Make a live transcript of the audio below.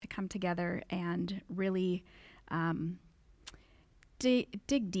come together and really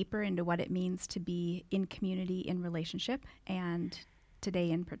dig deeper into what it means to be in community, in relationship. And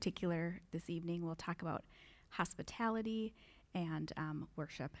today in particular, this evening, we'll talk about hospitality and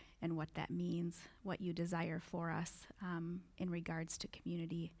worship and what that means, what you desire for us in regards to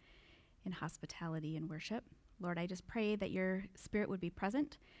community and hospitality and worship. Lord, I just pray that your Spirit would be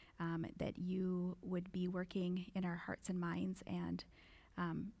present, that you would be working in our hearts and minds, and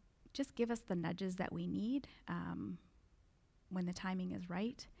just give us the nudges that we need when the timing is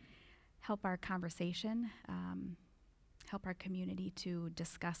right. Help our conversation, help our community to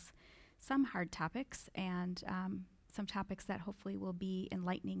discuss some hard topics and some topics that hopefully will be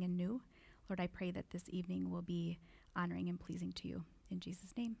enlightening and new. Lord, I pray that this evening will be honoring and pleasing to you. In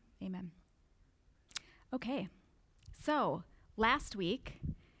Jesus' name, amen. Okay, so last week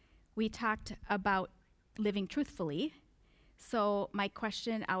we talked about living truthfully. So my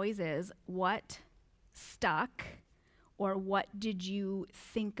question always is, what stuck, or what did you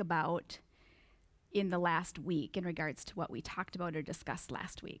think about in the last week in regards to what we talked about or discussed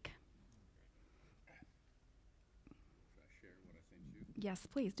last week? Yes,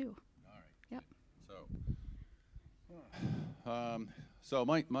 please do. All right. Yep. So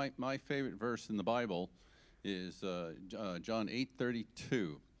my favorite verse in the Bible is John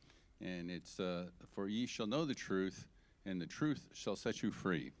 8:32, and it's for ye shall know the truth, and the truth shall set you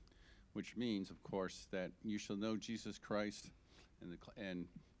free, which means, of course, that you shall know Jesus Christ, and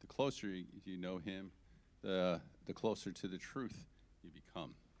the closer you know Him, the closer to the truth you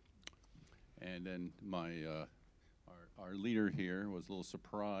become. And then our leader here was a little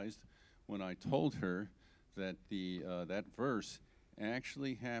surprised when I told her that that verse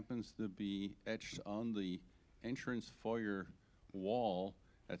actually happens to be etched on the entrance foyer wall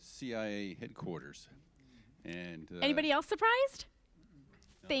at CIA headquarters. And anybody else surprised?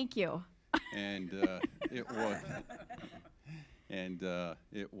 No. Thank you. And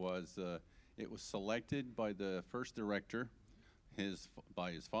it was selected by the first director,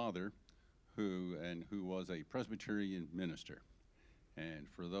 by his father, who was a Presbyterian minister. And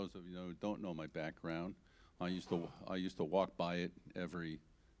for those of you who don't know my background, I used to walk by it every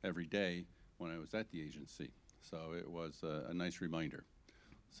day when I was at the agency. So it was a nice reminder.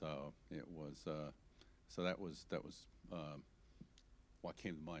 So it was that was what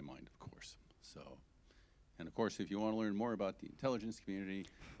came to my mind, of course. So, and of course, if you want to learn more about the intelligence community,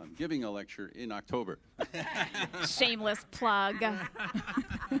 I'm giving a lecture in October. Shameless plug.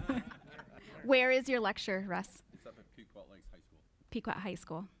 Where is your lecture, Russ? It's up at Pequot Lakes High School. Pequot High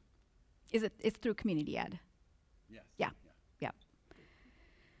School. It's through community ed? Yes. Yeah.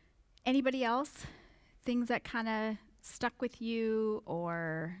 Anybody else? Things that kind of stuck with you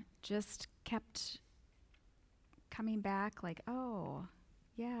or just kept coming back like, oh,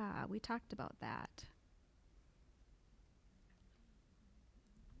 yeah, we talked about that.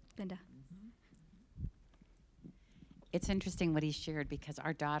 Linda. It's interesting what he shared because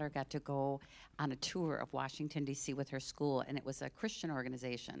our daughter got to go on a tour of Washington, D.C. with her school, and it was a Christian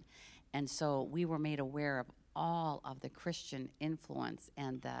organization. And so we were made aware of all of the Christian influence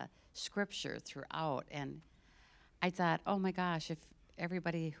and the scripture throughout. And I thought, oh my gosh, if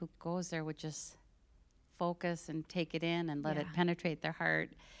everybody who goes there would just focus and take it in and let it penetrate their heart.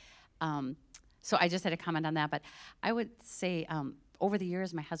 So I just had a comment on that. But I would say over the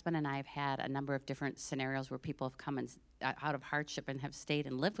years, my husband and I have had a number of different scenarios where people have come out of hardship and have stayed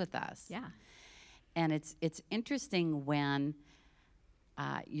and lived with us. Yeah. And it's interesting when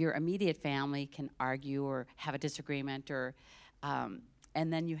your immediate family can argue or have a disagreement, or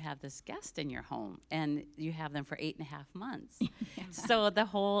and then you have this guest in your home, and you have them for 8.5 months. So the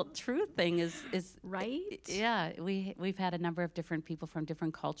whole truth thing is right. Yeah, we've had a number of different people from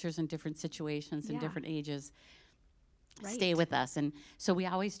different cultures and different situations and different ages stay with us, and so we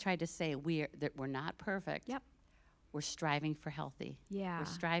always try to say we're not perfect. Yep. We're striving for healthy. Yeah. We're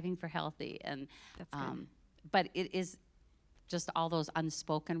striving for healthy, and that's good. But it is just all those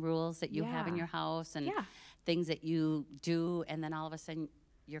unspoken rules that you have in your house and things that you do, and then all of a sudden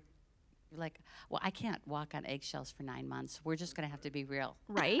you're like, well, I can't walk on eggshells for 9 months. We're just going to have to be real.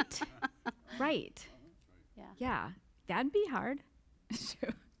 Right. Right. Yeah. Yeah. That'd be hard.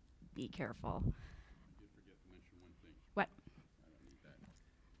 Be careful. You forget to mention one thing. What? I don't need that.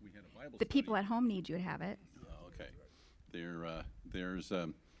 We had a Bible The study. people at home need you to have it. Oh, okay. There's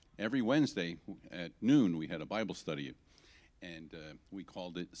every Wednesday at noon we had a Bible study, and we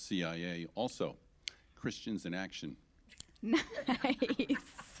called it CIA also, Christians in Action. Nice.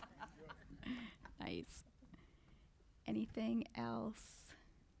 Nice. Anything else?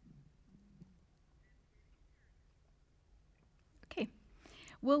 Okay.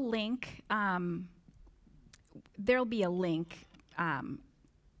 we'll link, there'll be a link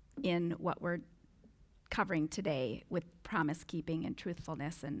in what we're covering today with promise keeping and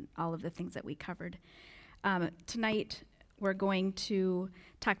truthfulness and all of the things that we covered. Tonight, we're going to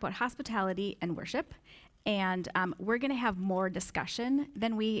talk about hospitality and worship. And we're going to have more discussion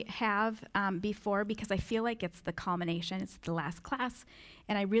than we have before, because I feel like it's the culmination, it's the last class,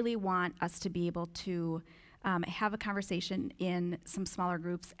 and I really want us to be able to have a conversation in some smaller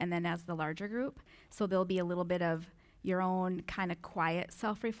groups and then as the larger group. So there'll be a little bit of your own kind of quiet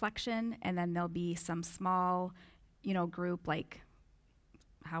self-reflection, and then there'll be some small, group, like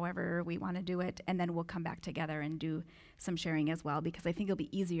however we want to do it, and then we'll come back together and do some sharing as well, because I think it'll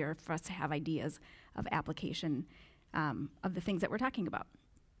be easier for us to have ideas of application of the things that we're talking about.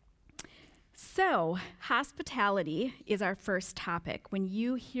 So, hospitality is our first topic. When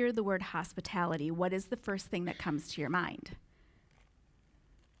you hear the word hospitality, what is the first thing that comes to your mind?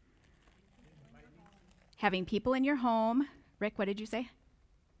 Having people in your home. Rick, what did you say?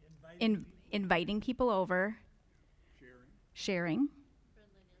 Inviting people over. Sharing.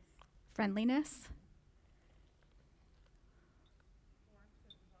 Friendliness.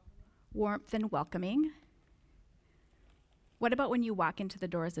 Warmth and welcoming. What about when you walk into the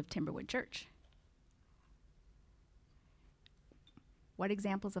doors of Timberwood Church? What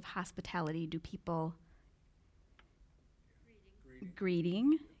examples of hospitality do people...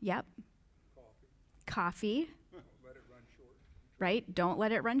 Greeting. Yep. Coffee. Let it run short. Right? Don't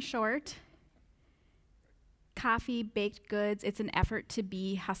let it run short. Coffee, baked goods. It's an effort to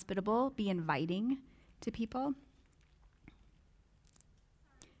be hospitable, be inviting to people.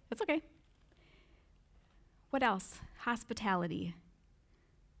 That's okay. What else? Hospitality.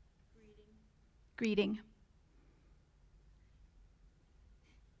 Greeting.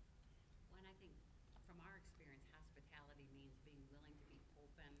 When I think, from our experience, hospitality means being willing to be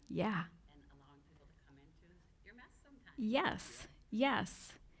open Yeah. and allowing people to come into your mess sometimes. Yes.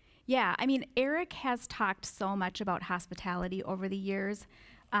 Yes. Yeah. I mean, Eric has talked so much about hospitality over the years,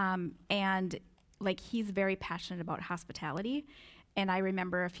 and he's very passionate about hospitality. And I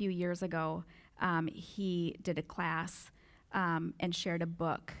remember a few years ago, he did a class and shared a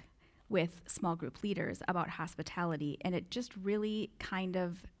book with small group leaders about hospitality, and it just really kind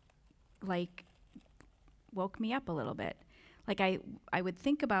of woke me up a little bit. I would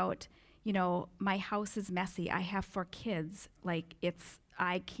think about, my house is messy. I have 4 kids.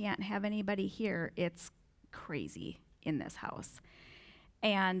 I can't have anybody here. It's crazy in this house.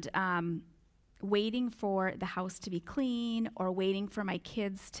 And waiting for the house to be clean or waiting for my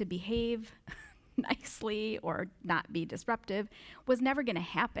kids to behave nicely or not be disruptive was never going to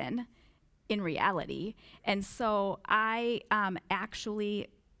happen in reality. And so I actually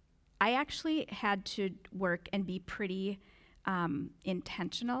had to work and be pretty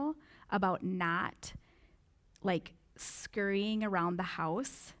intentional about not scurrying around the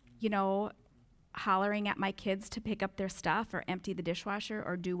house, hollering at my kids to pick up their stuff or empty the dishwasher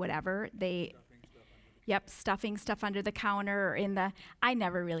or do whatever. Stuffing stuff under the counter or I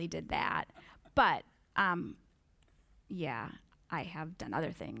never really did that. But, I have done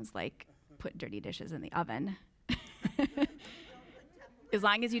other things like put dirty dishes in the oven. As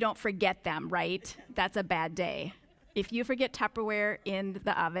long as you don't forget them, right? That's a bad day. If you forget Tupperware in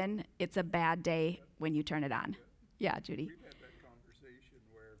the oven, it's a bad day when you turn it on. Yeah, Judy. We've had that conversation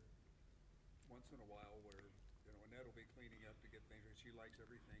where once in a while where, Annette will be cleaning up to get things, and she likes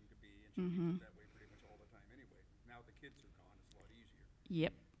everything to be, and she keeps it that way pretty much all the time anyway. Now the kids are gone, it's a lot easier.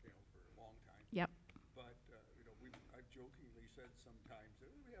 Yep. For a long time. Yep. But, I've jokingly said sometimes that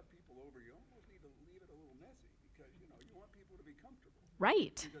when we have people over, you almost need to leave it a little messy because, you want people to be comfortable.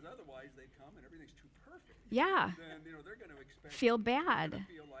 Right. Because otherwise they come and everything's too perfect. Yeah. Then, they're going to expect. Feel they're bad. gonna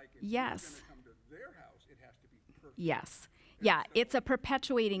feel like if Yes. you're going to come to their house, it has to be perfect. Yes. Yeah, it's a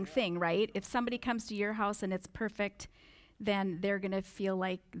perpetuating thing, right? If somebody comes to your house and it's perfect, then they're going to feel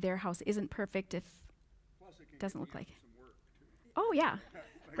like their house isn't perfect if Plus it can doesn't get look like. some work too. Oh, yeah.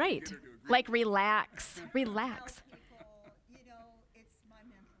 Right. get her to agree. Relax. Relax. Tell people, it's my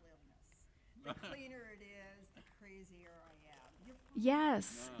mental illness. The cleaner it is, the crazier I am.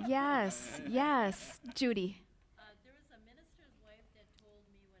 Yes. Yes. Yes. Judy. There was a minister's wife that told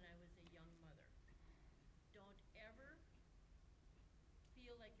me when I was a young mother, don't ever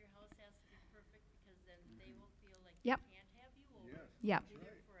feel like your house has to be perfect because then they will feel like Yep. they can't have you over. Yep. You're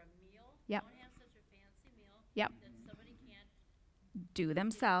here for a meal. Yep. Don't have such a fancy meal. Yep. That somebody can't Do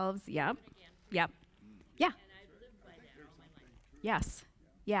themselves. Yep. do it again. Yep. Yeah. And I've lived by that all my life. Yes.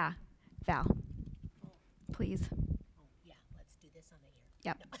 Yeah. Val. Please. Yeah, let's do this on the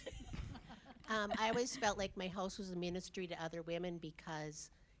air. Yep. I always felt like my house was a ministry to other women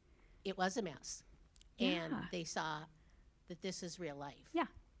because it was a mess. And Yeah. they saw that this is real life. Yeah.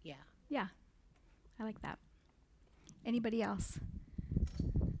 Yeah. Yeah. I like that. Anybody else? I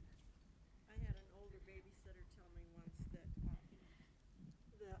had an older babysitter tell me once that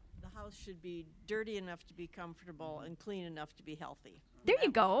the house should be dirty enough to be comfortable and clean enough to be healthy. There you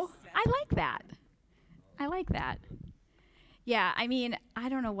That go. was I like that. I like that. Yeah, I mean, I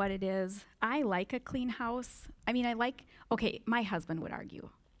don't know what it is. I like a clean house. I mean, okay, my husband would argue.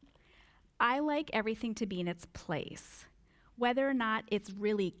 I like everything to be in its place. Whether or not it's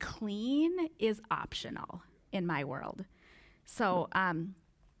really clean is optional in my world. So,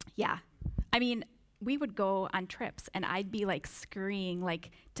 yeah. I mean, we would go on trips and I'd be like scurrying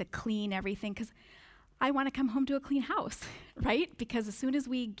like to clean everything because I want to come home to a clean house, right? Because as soon as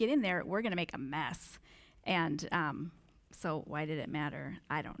we get in there, we're going to make a mess. And so why did it matter?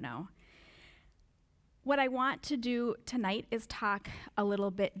 I don't know. What I want to do tonight is talk a little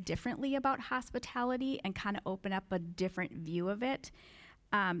bit differently about hospitality and kind of open up a different view of it.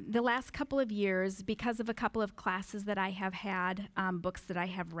 The last couple of years, because of a couple of classes that I have had, books that I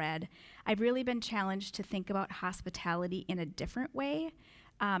have read, I've really been challenged to think about hospitality in a different way,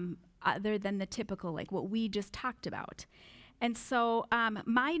 other than the typical, like what we just talked about. And so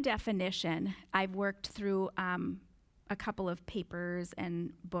my definition, I've worked through a couple of papers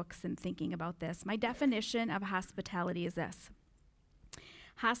and books and thinking about this. My definition of hospitality is this.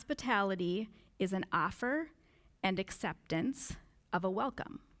 Hospitality is an offer and acceptance of a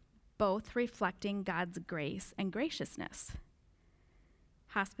welcome, both reflecting God's grace and graciousness.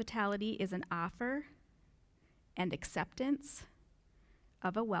 Hospitality is an offer and acceptance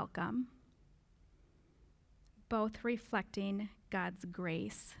of a welcome, both reflecting God's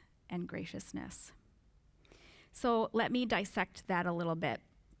grace and graciousness. So let me dissect that a little bit.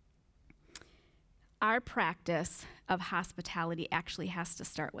 Our practice of hospitality actually has to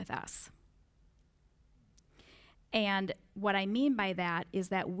start with us. And what I mean by that is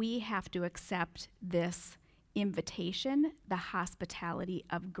that we have to accept this invitation, the hospitality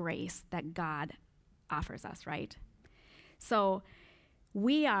of grace that God offers us, right? So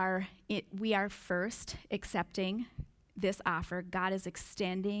we are first accepting this offer. God is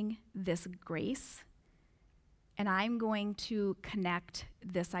extending this grace. And I'm going to connect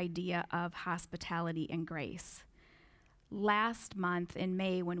this idea of hospitality and grace. Last month in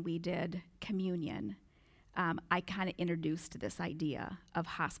May, when we did communion, I kind of introduced this idea of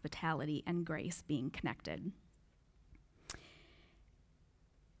hospitality and grace being connected.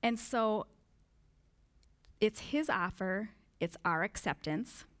 And so it's his offer, it's our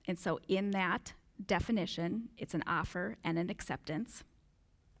acceptance. And so in that definition, it's an offer and an acceptance.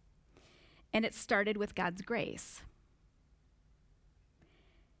 And it started with God's grace.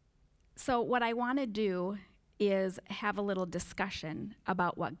 So what I want to do is have a little discussion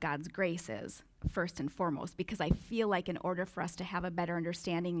about what God's grace is, first and foremost, because I feel like in order for us to have a better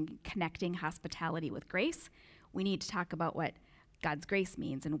understanding connecting hospitality with grace, we need to talk about what God's grace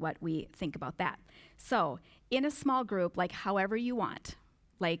means and what we think about that. So in a small group, like however you want,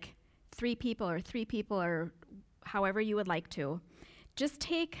 like 3 people or however you would like to, just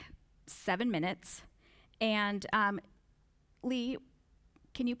take 7 minutes. And Lee,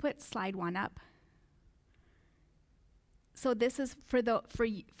 can you put slide 1 up? So this is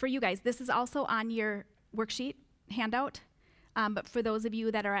for you guys. This is also on your worksheet handout. But for those of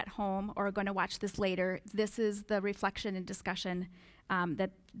you that are at home or are going to watch this later, this is the reflection and discussion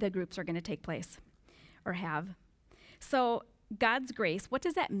that the groups are going to take place or have. So God's grace, what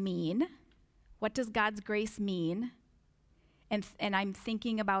does that mean? What does God's grace mean? And I'm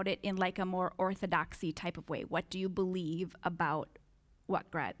thinking about it in like a more orthodoxy type of way. What do you believe about what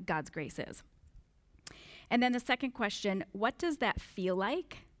God's grace is? And then the second question, what does that feel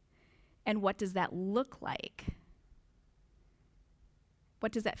like? And what does that look like?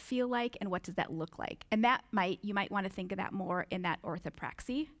 What does that feel like and what does that look like? And you might want to think of that more in that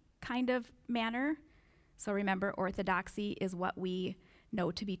orthopraxy kind of manner. So remember, orthodoxy is what we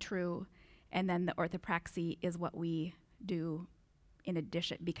know to be true, and then the orthopraxy is what we do in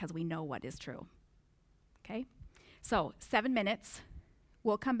addition because we know what is true. Okay? So 7 minutes.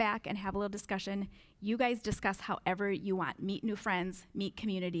 We'll come back and have a little discussion. You guys discuss however you want. Meet new friends, meet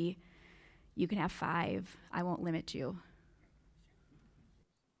community. You can have 5. I won't limit you.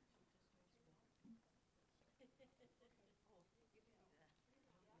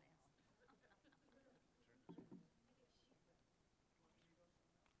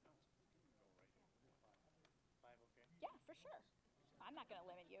 Yeah, for sure. I'm not going to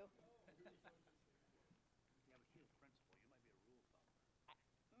limit you.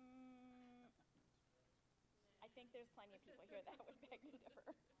 I think there's plenty of people here that would beg to differ.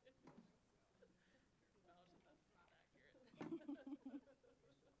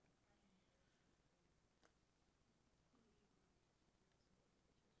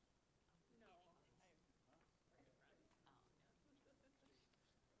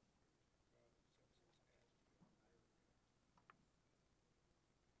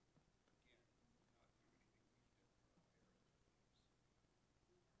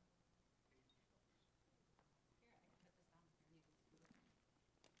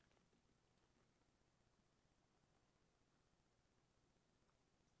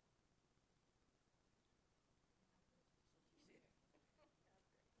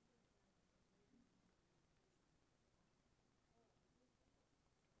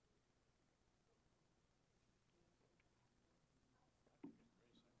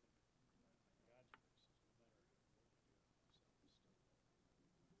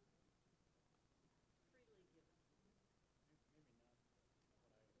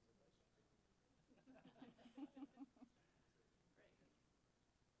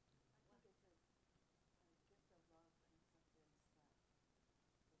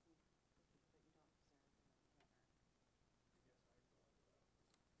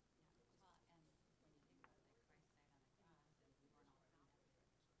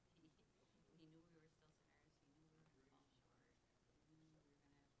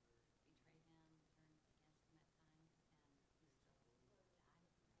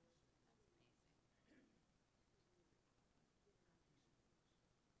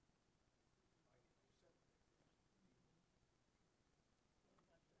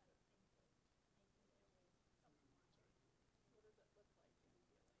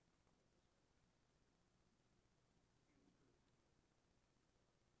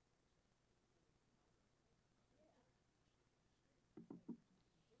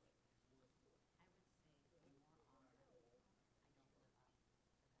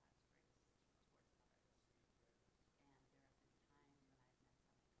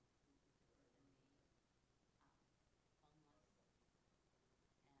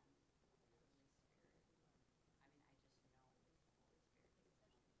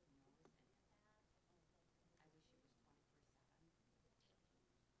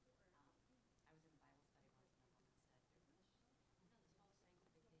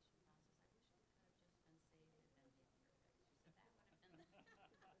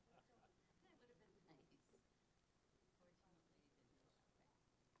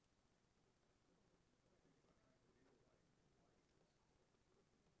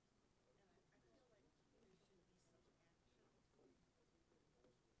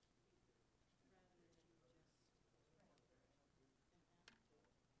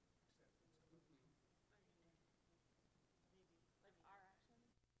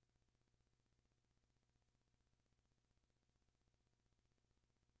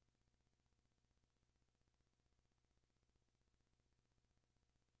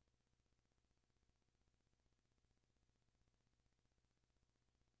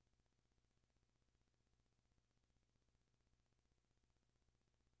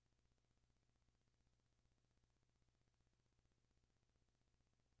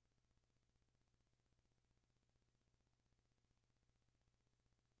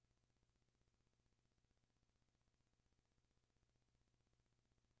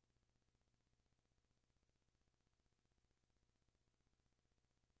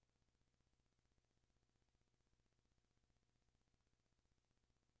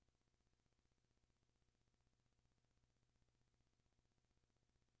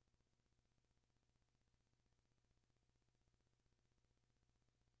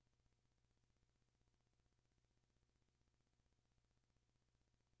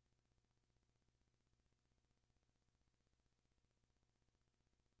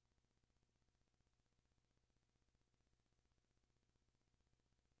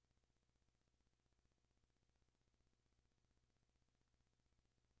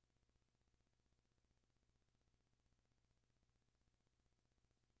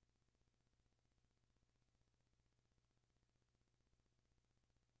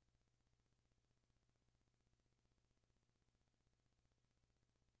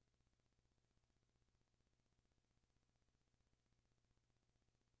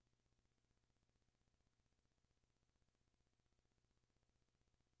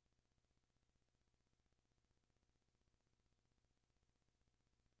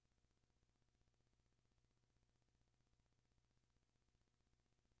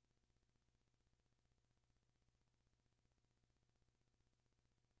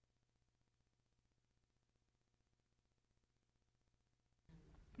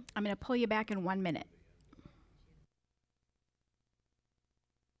 I'm going to pull you back in 1 minute.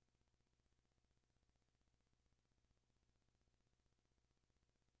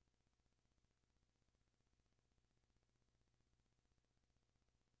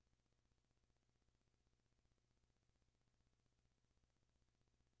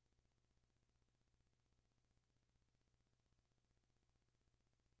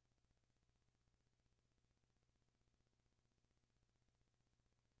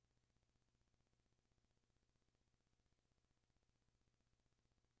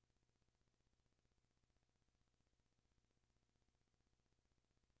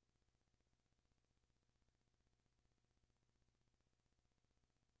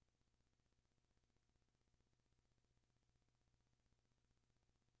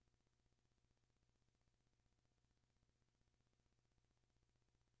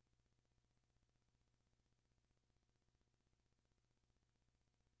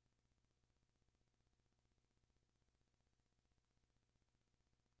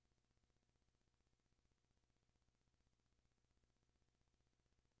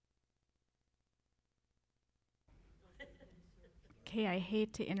 Okay, I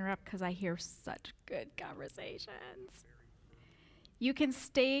hate to interrupt because I hear such good conversations. You can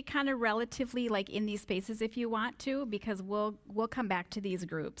stay kind of relatively like in these spaces if you want to, because we'll come back to these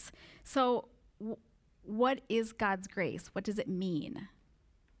groups. So, what is God's grace? What does it mean?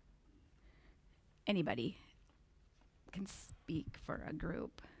 Anybody can speak for a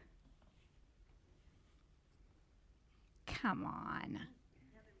group. Come on.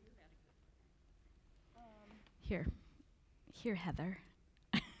 Here, Heather.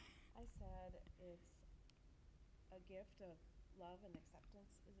 I said it's a gift of love and acceptance.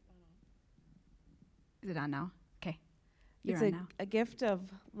 Is it on? Is it on now? Okay. You're It's on now. a gift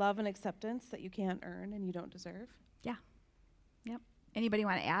of love and acceptance that you can't earn and you don't deserve. Yeah. Yep. Anybody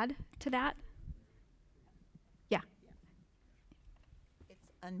want to add to that? Yeah. It's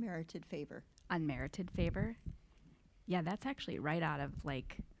unmerited favor. Unmerited favor. Yeah, that's actually right out of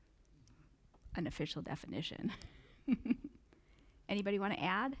like an official definition. Anybody want to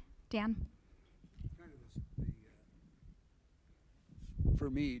add? Dan? Kind of for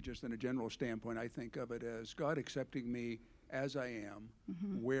me, just in a general standpoint, I think of it as God accepting me as I am,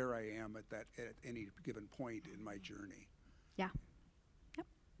 where I am at any given point in my journey. Yeah. Yep.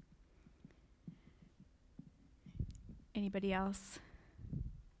 Anybody else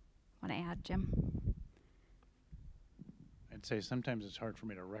want to add, Jim? I'd say sometimes it's hard for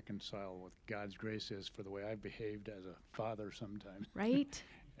me to reconcile what God's grace is for the way I've behaved as a father sometimes. Right?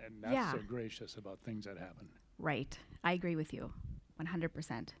 And not Yeah. so gracious about things that happen. Right. I agree with you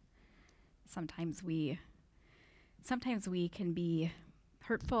 100%. Sometimes we can be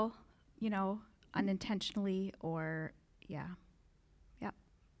hurtful, unintentionally, or yeah. Yep.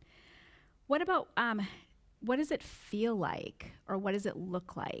 What about what does it feel like, or what does it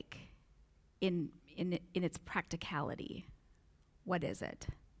look like in its practicality? What is it?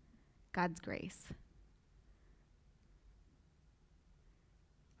 God's grace.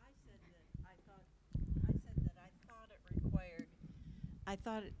 I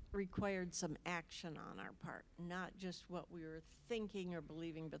thought it required some action on our part, not just what we were thinking or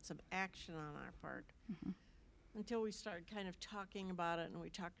believing, but some action on our part. Until we started kind of talking about it, and we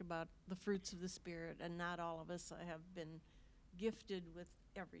talked about the fruits of the Spirit, and not all of us have been gifted with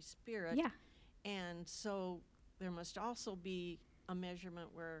every spirit. Yeah. And so there must also be a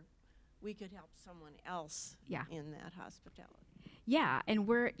measurement where we could help someone else Yeah. in that hospitality. Yeah, and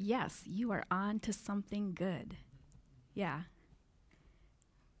yes, you are on to something good. Yeah.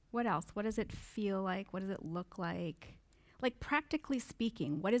 What else? What does it feel like? What does it look like? Like, practically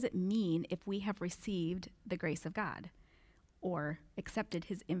speaking, what does it mean if we have received the grace of God or accepted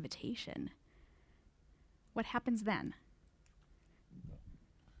his invitation? What happens then?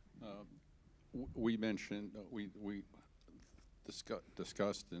 We mentioned, we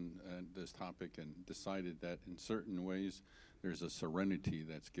discussed this topic and decided that in certain ways there's a serenity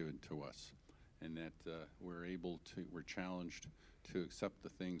that's given to us, and that we're challenged to accept the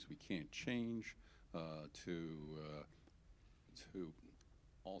things we can't change, to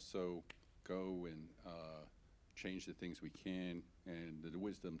also go and change the things we can, and the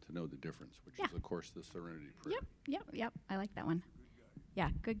wisdom to know the difference, which is, of course, the serenity prayer. Yep. I like that one. Yeah,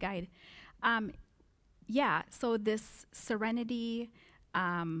 good guide. So this serenity,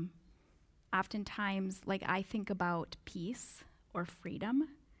 oftentimes, like, I think about peace or freedom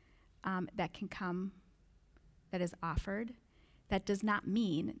that can come, that is offered. That does not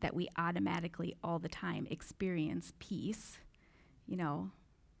mean that we automatically all the time experience peace,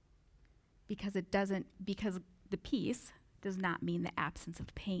 because the peace does not mean the absence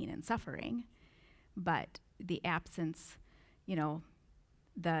of pain and suffering, but the absence,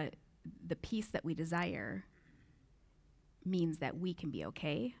 the peace that we desire means that we can be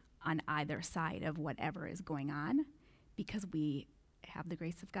okay on either side of whatever is going on because we have the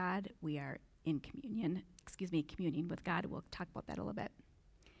grace of God. We are in communion with God. We'll talk about that a little bit.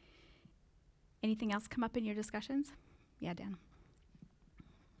 Anything else come up in your discussions? Yeah, Dan.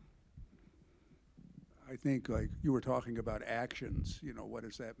 I think, like you were talking about actions, what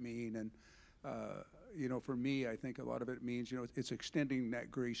does that mean? And, for me, I think a lot of it means, it's extending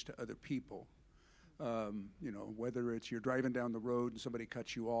that grace to other people. Whether it's you're driving down the road and somebody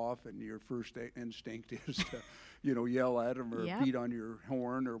cuts you off and your first instinct is to, yell at them or Yep. beat on your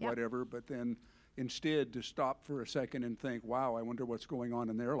horn or Yep. whatever, but then instead to stop for a second and think, wow, I wonder what's going on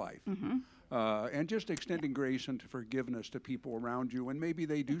in their life. Mm-hmm. And just extending grace and forgiveness to people around you, and maybe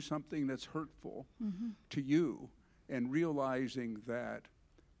they do something that's hurtful to you, and realizing that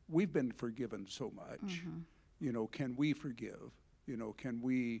we've been forgiven so much. Can we forgive? Can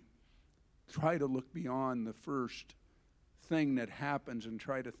we try to look beyond the first thing that happens and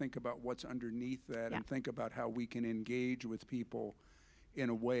try to think about what's underneath that, Yeah. and think about how we can engage with people in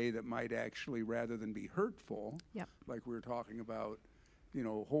a way that might actually, rather than be hurtful, Yep. like we were talking about,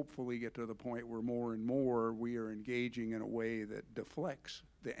 hopefully get to the point where more and more we are engaging in a way that deflects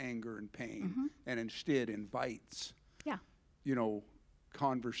the anger and pain and instead invites, Yeah.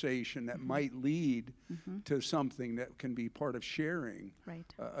 conversation that might lead to something that can be part of sharing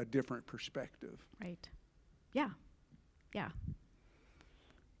Right. a different perspective. Right. Yeah. Yeah.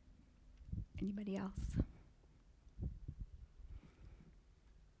 Anybody else?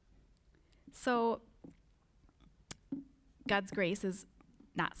 So, God's grace is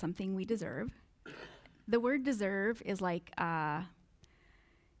not something we deserve. The word deserve is like,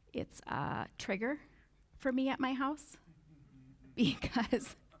 it's a trigger for me at my house.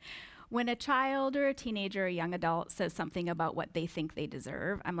 Because when a child or a teenager or a young adult says something about what they think they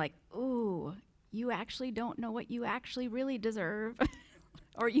deserve, I'm like, ooh, you actually don't know what you actually really deserve.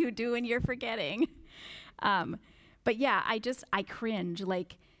 Or you do and you're forgetting. But yeah, I cringe,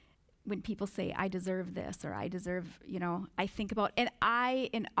 like, when people say, I deserve this, or I deserve, I think about, and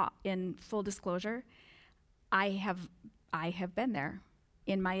in full disclosure, I have been there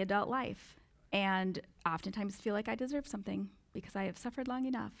in my adult life, and oftentimes feel like I deserve something because I have suffered long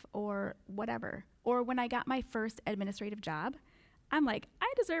enough, or whatever. Or when I got my first administrative job, I'm like,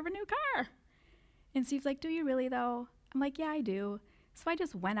 I deserve a new car. And Steve's like, do you really though? I'm like, yeah, I do. So I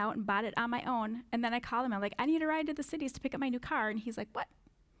just went out and bought it on my own, and then I called him, I'm like, I need a ride to the cities to pick up my new car, and he's like, what?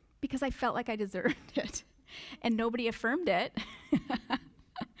 Because I felt like I deserved it, and nobody affirmed it.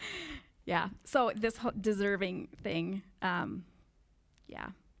 Yeah, so this whole deserving thing, yeah.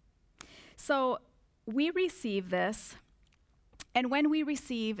 So we receive this, and when we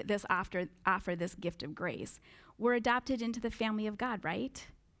receive this offer this gift of grace, we're adopted into the family of God, right?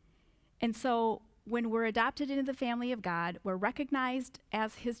 And so when we're adopted into the family of God, we're recognized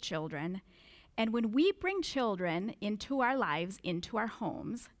as his children, and when we bring children into our lives, into our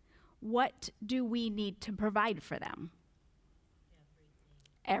homes, what do we need to provide for them?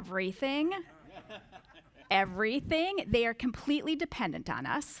 Everything. Everything. They are completely dependent on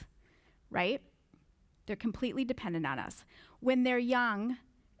us, right? They're completely dependent on us. When they're young,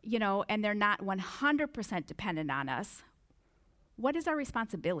 and they're not 100% dependent on us, what is our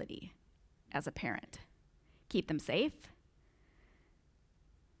responsibility as a parent? Keep them safe?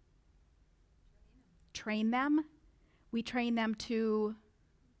 Train them? We train them to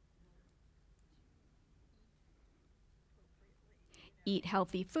eat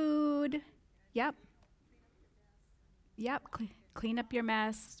healthy food. Yep. Clean up your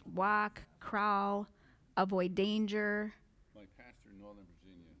mess, walk, crawl, avoid danger. My pastor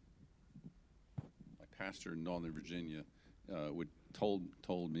in Northern Virginia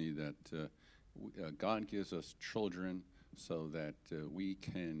told me that God gives us children so that we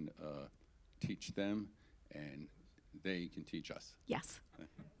can teach them and they can teach us. Yes.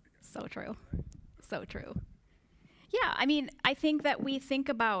 So true. So true. Yeah, I think that we think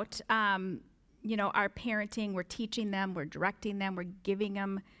about, our parenting, we're teaching them, we're directing them, we're giving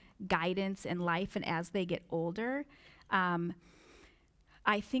them guidance in life, and as they get older,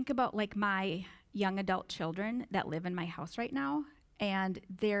 I think about like my young adult children that live in my house right now, and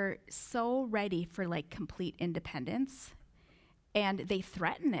they're so ready for like complete independence, and they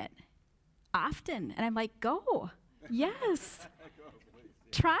threaten it often, and I'm like, go, yes,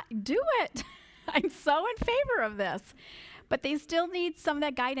 do it. I'm so in favor of this. but they still need some of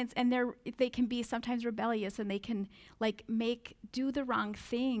that guidance, and they can be sometimes rebellious, and they can like do the wrong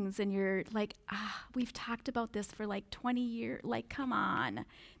things, and you're like, we've talked about this for like 20 years, like, come on,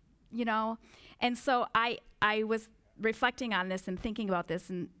 you know? And so I was reflecting on this and thinking about this,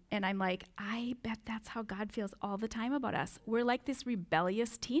 and I'm like, I bet that's how God feels all the time about us. We're like these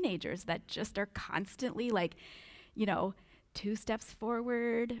rebellious teenagers that just are constantly like, 2 steps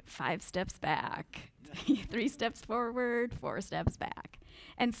forward, 5 steps back, 3 steps forward, 4 steps back.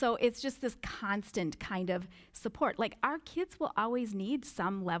 And so it's just this constant kind of support. Like, our kids will always need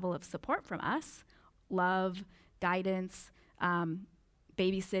some level of support from us, love, guidance,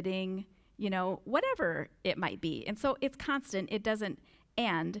 babysitting, whatever it might be. And so it's constant. It doesn't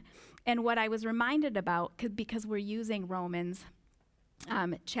end. And what I was reminded about, because we're using Romans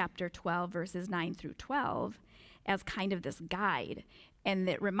chapter 12, verses 9 through 12, as kind of this guide. And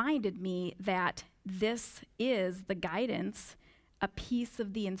it reminded me that this is the guidance, a piece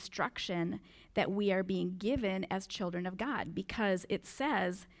of the instruction that we are being given as children of God, because it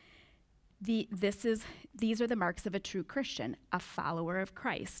says, these are the marks of a true Christian, a follower of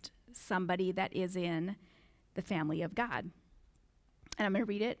Christ, somebody that is in the family of God. And I'm going to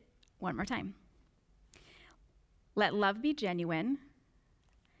read it one more time. Let love be genuine,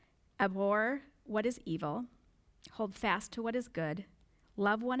 abhor what is evil, hold fast to what is good,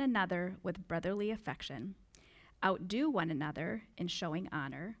 love one another with brotherly affection, outdo one another in showing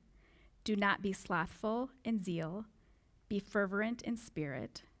honor, do not be slothful in zeal, be fervent in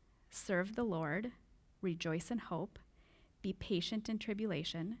spirit, serve the Lord, rejoice in hope, be patient in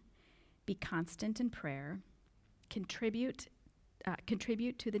tribulation, be constant in prayer, contribute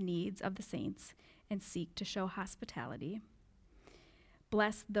to the needs of the saints, and seek to show hospitality.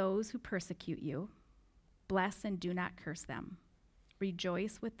 Bless those who persecute you. Bless and do not curse them.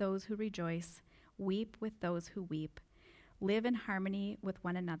 Rejoice with those who rejoice. Weep with those who weep. Live in harmony with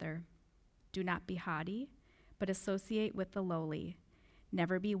one another. Do not be haughty, but associate with the lowly.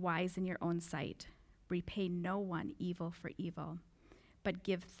 Never be wise in your own sight. Repay no one evil for evil, but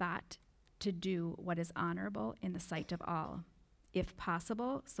give thought to do what is honorable in the sight of all. If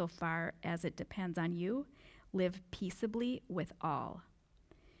possible, so far as it depends on you, live peaceably with all.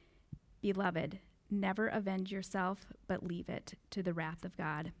 Beloved, never avenge yourself, but leave it to the wrath of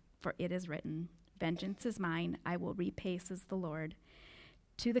God, for it is written, vengeance is mine, I will repay, says the Lord.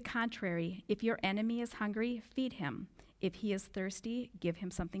 To the contrary, if your enemy is hungry, feed him. If he is thirsty, give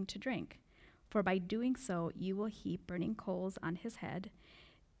him something to drink. For by doing so, you will heap burning coals on his head.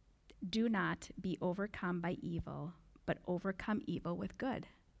 Do not be overcome by evil, but overcome evil with good.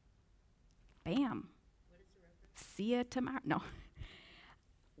 Bam. See you tomorrow. No.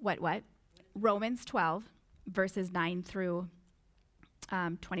 What? Romans 12, verses 9 through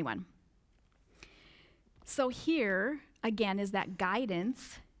 21. So here, again, is that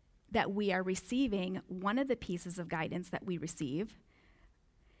guidance that we are receiving, one of the pieces of guidance that we receive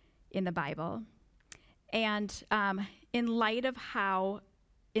in the Bible. And in light of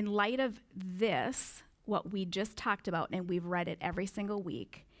this, what we just talked about, and we've read it every single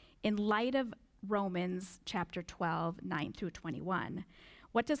week, in light of Romans chapter 12, 9 through 21,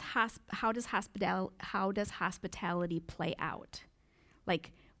 how does hospitality play out?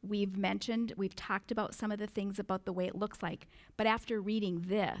 Like, we've talked about some of the things about the way it looks like, but after reading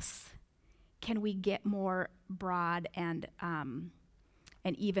this, can we get more broad and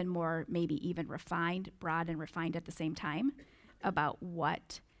even more, maybe even refined, broad and refined at the same time, about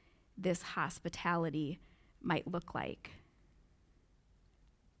what this hospitality might look like?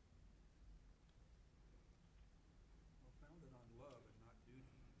 Founded on love and not duty,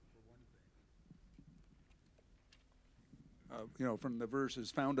 for one thing. From the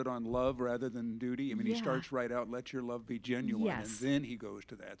verses, founded on love rather than duty. I mean, he starts right out, let your love be genuine, and then he goes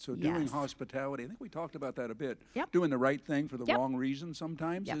to that. So doing hospitality, I think we talked about that a bit. Yep. Doing the right thing for the wrong reason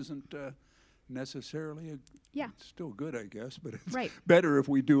sometimes isn't necessarily it's still good, I guess, but it's better if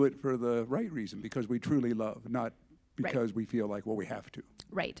we do it for the right reason, because we truly love, not because we feel like, well, we have to.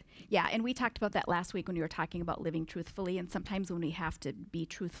 Right. Yeah, and we talked about that last week when we were talking about living truthfully, and sometimes when we have to be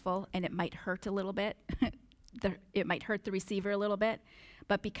truthful, and it might hurt a little bit, it might hurt the receiver a little bit,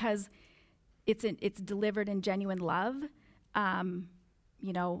 but because it's delivered in genuine love,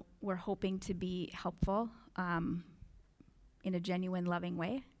 we're hoping to be helpful in a genuine, loving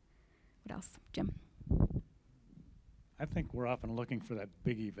way. What else, Jim? I think we're often looking for that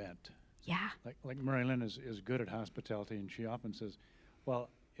big event. Yeah. Like Mary Lynn is good at hospitality, and she often says, well,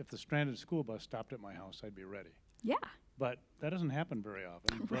 if the stranded school bus stopped at my house, I'd be ready. Yeah. But that doesn't happen very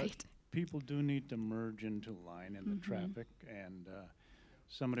often. Right. But people do need to merge into line in the traffic, and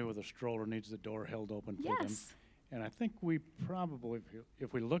somebody with a stroller needs the door held open for them. And I think we probably,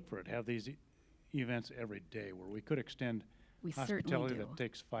 if we look for it, have these events every day where we could extend We certainly hospitality do. that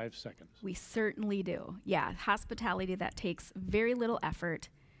takes 5 seconds. We certainly do. Yeah, hospitality that takes very little effort.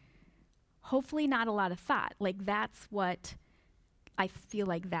 Hopefully not a lot of thought. Like that's what I feel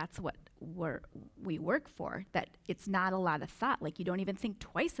like that's what we work for, that it's not a lot of thought. Like you don't even think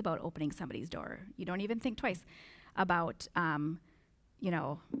twice about opening somebody's door. You don't even think twice about,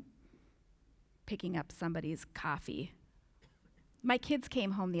 picking up somebody's coffee. My kids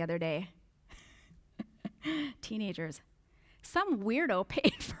came home the other day, teenagers. Some weirdo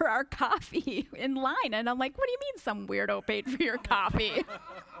paid for our coffee in line. And I'm like, what do you mean some weirdo paid for your coffee?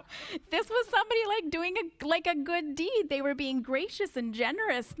 This was somebody like doing a good deed. They were being gracious and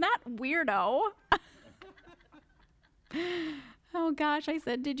generous, not weirdo. Oh gosh, I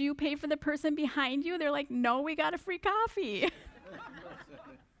said, did you pay for the person behind you? They're like, no, we got a free coffee.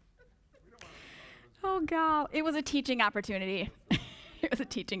 Oh God, it was a teaching opportunity. It was a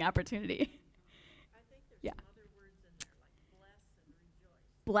teaching opportunity. Yeah.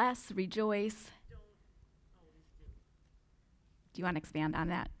 Bless, rejoice. Do you want to expand on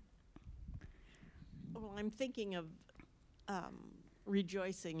that? Well, I'm thinking of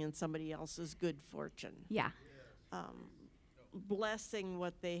rejoicing in somebody else's good fortune, Yeah. blessing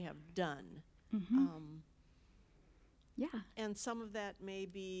what they have done. Yeah. And some of that may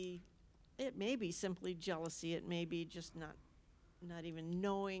be simply jealousy. It may be just not even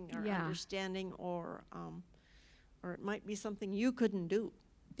knowing or Yeah. understanding, or it might be something you couldn't do.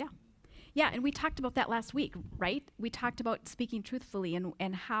 Yeah. Yeah, and we talked about that last week, right? We talked about speaking truthfully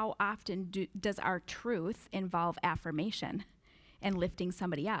and how often does our truth involve affirmation and lifting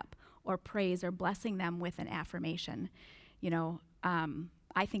somebody up or praise or blessing them with an affirmation.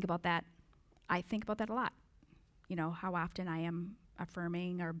 I think about that. I think about that a lot. How often I am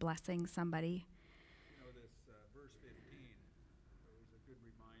affirming or blessing somebody. This verse 15 was a good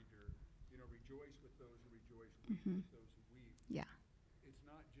reminder. Rejoice with those who rejoice, weep with those who weep. Yeah. It's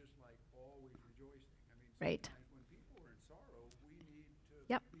not just like always rejoicing. I mean, Right. sometimes when people are in sorrow, we need to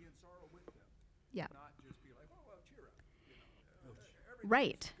Yep. be in sorrow with them. Yeah. Not just be like, oh, well, cheer up. Everything's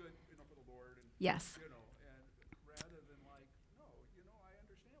Right. good, for the Lord. And, Yes. and rather than like, no, I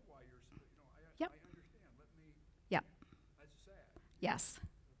understand why you're, Yep. I understand. Let me, Yep. that's sad. Yes.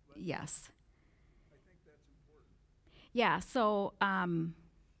 Yes. I think that's important. Yeah, so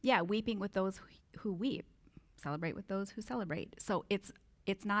weeping with those who weep, celebrate with those who celebrate. So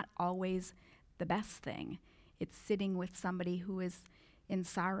it's not always the best thing. It's sitting with somebody who is in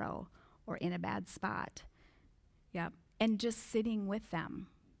sorrow or in a bad spot. Yep. And just sitting with them.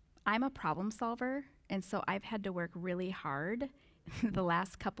 I'm a problem solver, and so I've had to work really hard the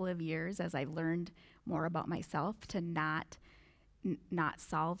last couple of years as I've learned more about myself to not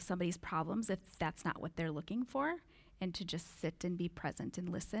solve somebody's problems if that's not what they're looking for, and to just sit and be present and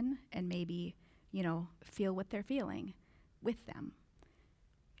listen and maybe, feel what they're feeling with them.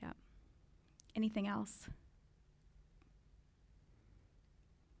 Yep. Anything else?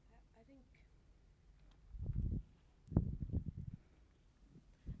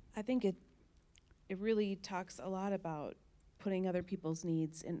 I think it really talks a lot about putting other people's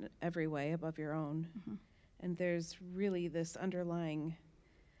needs in every way above your own. And there's really this underlying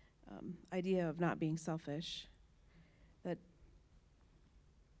idea of not being selfish, that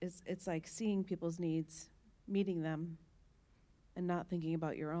it's like seeing people's needs, meeting them, and not thinking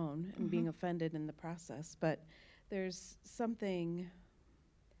about your own and being offended in the process. But there's something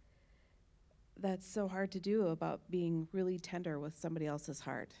that's so hard to do about being really tender with somebody else's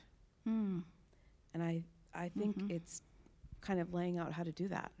heart. And I think it's kind of laying out how to do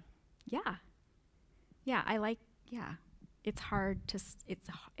that. Yeah. Yeah, it's hard to,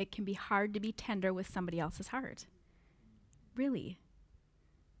 it can be hard to be tender with somebody else's heart. Really.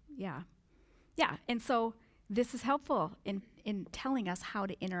 Yeah. Yeah, and so this is helpful in telling us how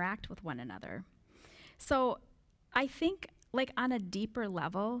to interact with one another. So I think, like, on a deeper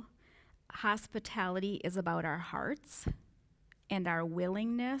level, hospitality is about our hearts and our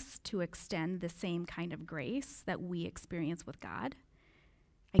willingness to extend the same kind of grace that we experience with God.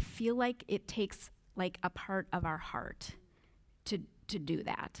 I feel like it takes like a part of our heart to do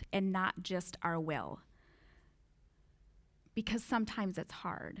that, and not just our will. Because sometimes it's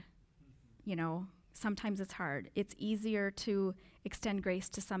hard, sometimes it's hard. It's easier to extend grace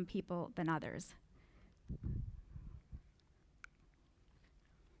to some people than others.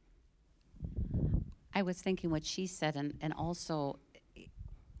 I was thinking what she said, and also,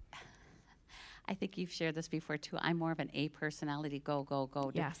 I think you've shared this before too. I'm more of an A personality, go, go,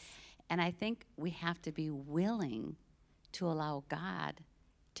 go. Yes. And I think we have to be willing to allow God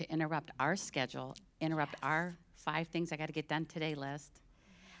to interrupt our schedule, interrupt our 5 things I got to get done today list.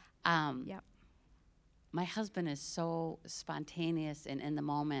 Yep. My husband is so spontaneous and in the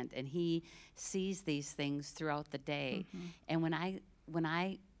moment, and he sees these things throughout the day. And when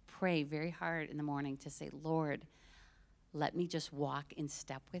I pray very hard in the morning to say, Lord, let me just walk in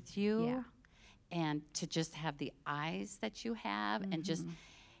step with you, Yeah. and to just have the eyes that you have,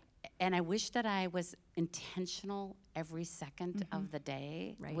 and I wish that I was intentional every second of the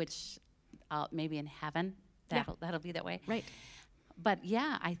day, Right. which maybe in heaven Yeah. that'll be that way. Right. But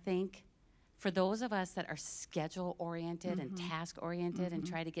yeah, I think for those of us that are schedule oriented and task oriented and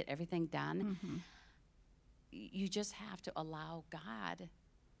try to get everything done, you just have to allow God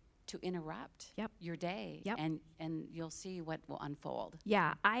to interrupt Yep. your day, Yep. and you'll see what will unfold.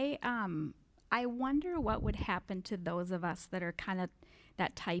 Yeah, I wonder what would happen to those of us that are kind of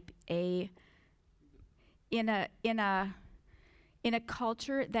that type A in a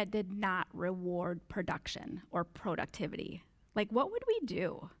culture that did not reward production or productivity. Like, what would we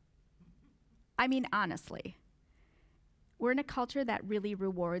do? I mean, honestly, we're in a culture that really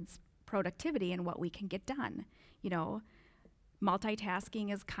rewards productivity and what we can get done. You know,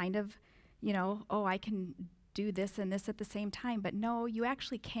 multitasking is kind of, you know, oh, I can do this and this at the same time. But no, you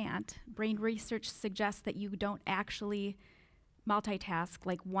actually can't. Brain research suggests that you don't actually multitask.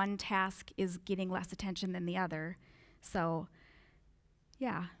 Like, one task is getting less attention than the other. So,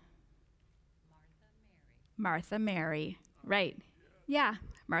 yeah. Martha Mary. Right. Yeah,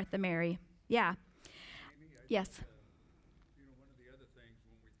 Martha Mary. Yeah. Amy, I Yes. think, one of the other things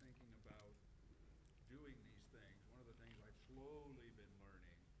when we're thinking about doing these things, one of the things I've slowly been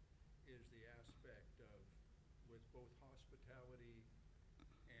learning is the aspect of, with both hospitality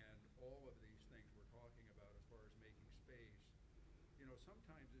and all of these things we're talking about as far as making space,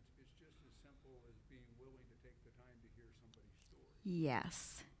 sometimes it's just as simple as being willing to take the time to hear somebody's story.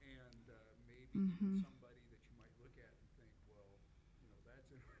 Yes. And maybe even somebody that you might look at and think, well,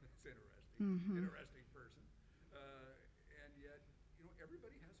 that's interesting, interesting person. And yet,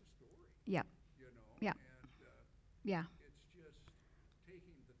 everybody has a story. Yep. Yeah. And Yeah. it's just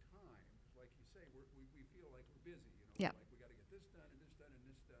taking the time, like you say, we feel like we're busy, Yep. like we got to get this done and this done and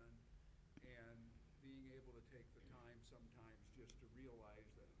this done, and being able to take the time sometimes just to realize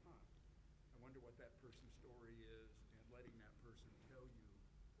that, I wonder what that person's story is, and letting that person tell you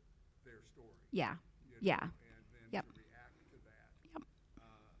their story. Yeah. you know, Yeah. And then Yep. to react to that. Yep.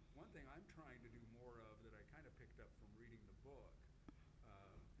 One thing I'm trying to do more of that I kind of picked up from reading the book,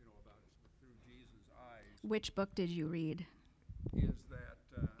 about Through Jesus' Eyes, Which book did you read? is that.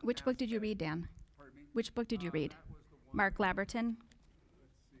 Which book did you aspect- read, Dan? Pardon me? Which book did you read? That was the one. Mark Laberton?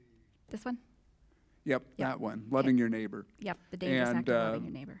 Let's see. This one? Yep, Yep. that one, Loving Your Neighbor, Yep. The Dangerous And, Act of Loving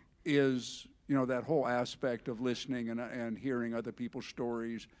Your Neighbor. is, that whole aspect of listening and hearing other people's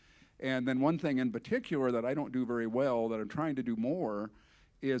stories. And then one thing in particular that I don't do very well, that I'm trying to do more,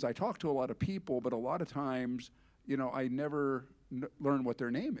 is I talk to a lot of people, but a lot of times, I never learn what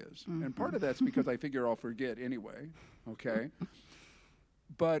their name is. And part of that's because I figure I'll forget anyway, okay?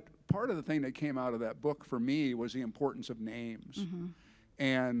 But part of the thing that came out of that book for me was the importance of names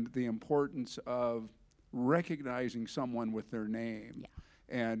and the importance of recognizing someone with their name. Yeah.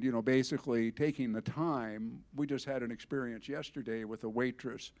 And, basically taking the time. We just had an experience yesterday with a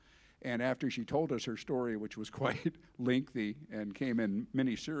waitress, and after she told us her story, which was quite lengthy and came in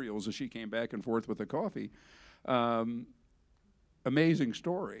many cereals as she came back and forth with the coffee, amazing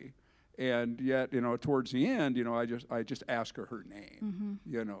story. And yet, towards the end, I just asked her name,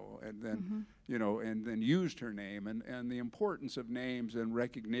 and then, and then used her name, and the importance of names and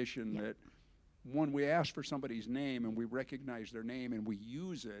recognition that when we ask for somebody's name and we recognize their name and we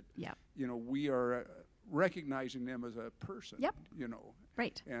use it, Yep. We are recognizing them as a person, Yep.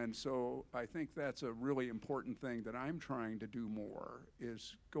 Right. And so I think that's a really important thing that I'm trying to do more,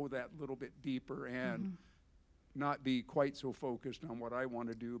 is go that little bit deeper and not be quite so focused on what I want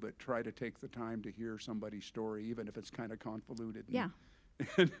to do, but try to take the time to hear somebody's story, even if it's kind of convoluted Yeah.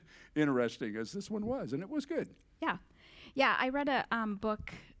 and interesting as this one was, and it was good. Yeah. Yeah, I read a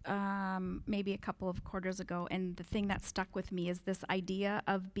book maybe a couple of quarters ago, and the thing that stuck with me is this idea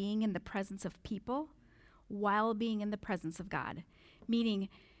of being in the presence of people while being in the presence of God, meaning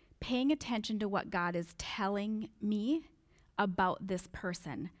paying attention to what God is telling me about this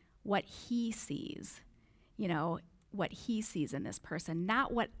person, what he sees, what he sees in this person,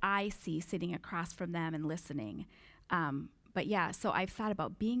 not what I see sitting across from them and listening. But yeah, so I've thought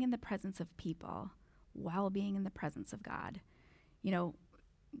about being in the presence of people while being in the presence of God.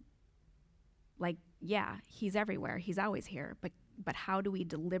 He's everywhere. He's always here. But how do we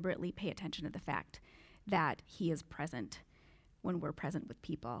deliberately pay attention to the fact that he is present when we're present with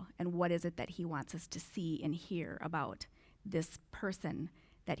people, and what is it that he wants us to see and hear about this person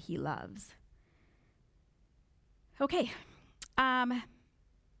that he loves. Okay.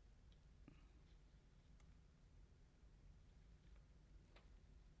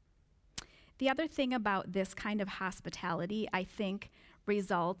 The other thing about this kind of hospitality, I think,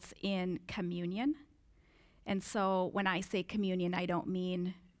 results in communion. And so when I say communion, I don't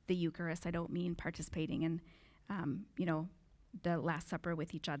mean the Eucharist. I don't mean participating in, the Last Supper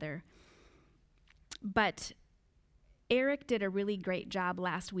with each other. But Eric did a really great job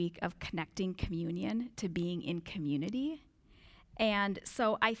last week of connecting communion to being in community. And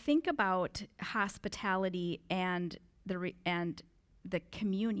so I think about hospitality and the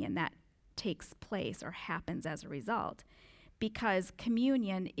communion that takes place or happens as a result, because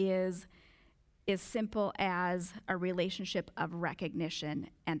communion is simple as a relationship of recognition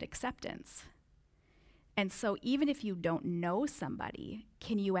and acceptance. And so even if you don't know somebody,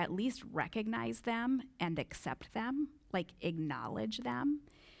 can you at least recognize them and accept them, like acknowledge them?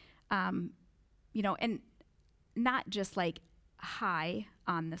 And not just like hi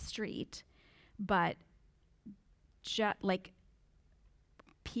on the street, but like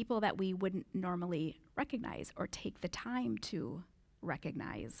people that we wouldn't normally recognize or take the time to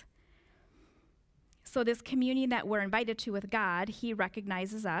recognize. So this communion that we're invited to with God, he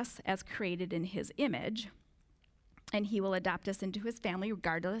recognizes us as created in his image, and he will adopt us into his family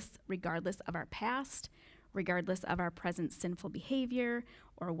regardless of our past, regardless of our present sinful behavior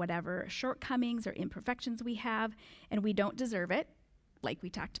or whatever shortcomings or imperfections we have, and we don't deserve it, like we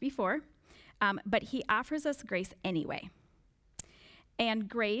talked before, but he offers us grace anyway. And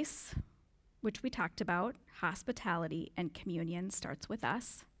grace, which we talked about, hospitality and communion, starts with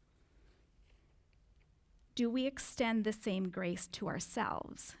us. Do we extend the same grace to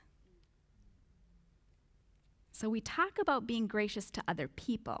ourselves? So we talk about being gracious to other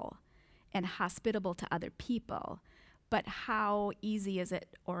people and hospitable to other people, but how easy is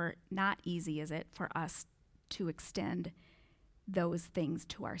it or not easy is it for us to extend those things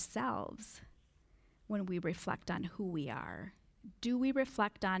to ourselves when we reflect on who we are? Do we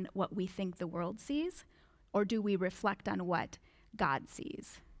reflect on what we think the world sees, or do we reflect on what God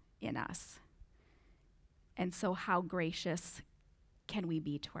sees in us? And so how gracious can we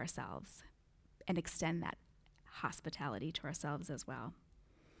be to ourselves and extend that hospitality to ourselves as well?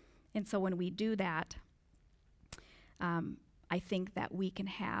 And so when we do that, I think that we can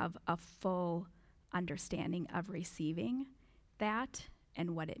have a full understanding of receiving that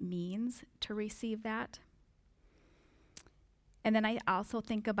and what it means to receive that. And then I also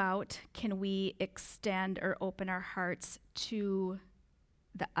think about, can we extend or open our hearts to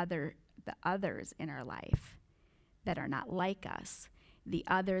the others in our life that are not like us, the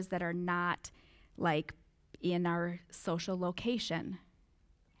others that are not like in our social location,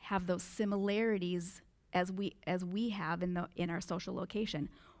 have those similarities as we have in our social location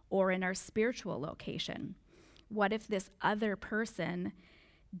or in our spiritual location. What if this other person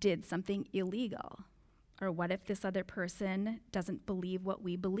did something illegal? Or what if this other person doesn't believe what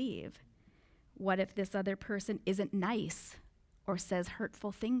we believe? What if this other person isn't nice or says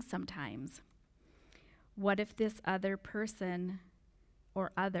hurtful things sometimes? What if this other person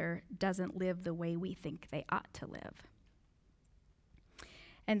or other doesn't live the way we think they ought to live?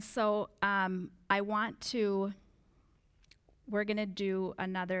 And so we're going to do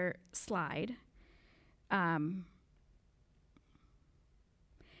another slide.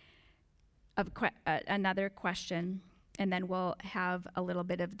 Another question, and then we'll have a little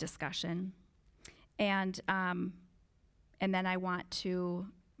bit of discussion. And then I want to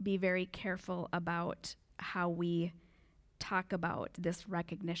be very careful about how we talk about this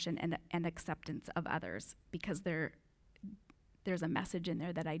recognition and acceptance of others, because there's a message in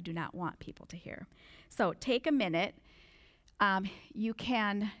there that I do not want people to hear. So take a minute. You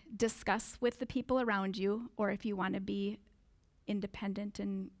can discuss with the people around you, or if you want to be independent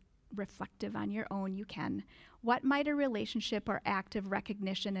and reflective on your own, you can. What might a relationship or act of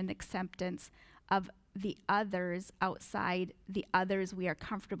recognition and acceptance of the others outside the others we are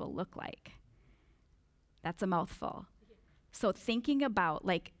comfortable look like? That's a mouthful. So thinking about,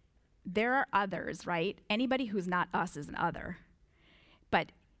 like, there are others, right? Anybody who's not us is an other.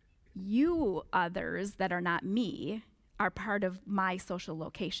 But you others that are not me are part of my social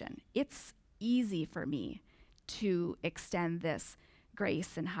location. It's easy for me to extend this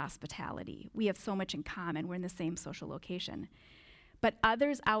grace and hospitality. We have so much in common. We're in the same social location. But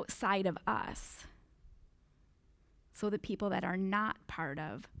others outside of us, so the people that are not part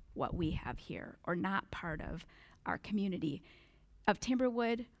of what we have here or not part of our community of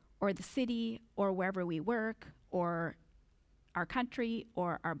Timberwood or the city or wherever we work or our country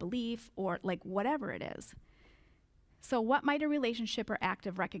or our belief or like whatever it is. So, what might a relationship or act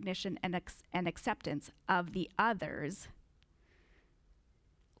of recognition and acceptance of the others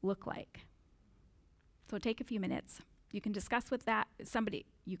look like? So, take a few minutes. You can discuss with that somebody,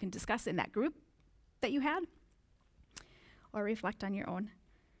 you can discuss in that group that you had, or reflect on your own.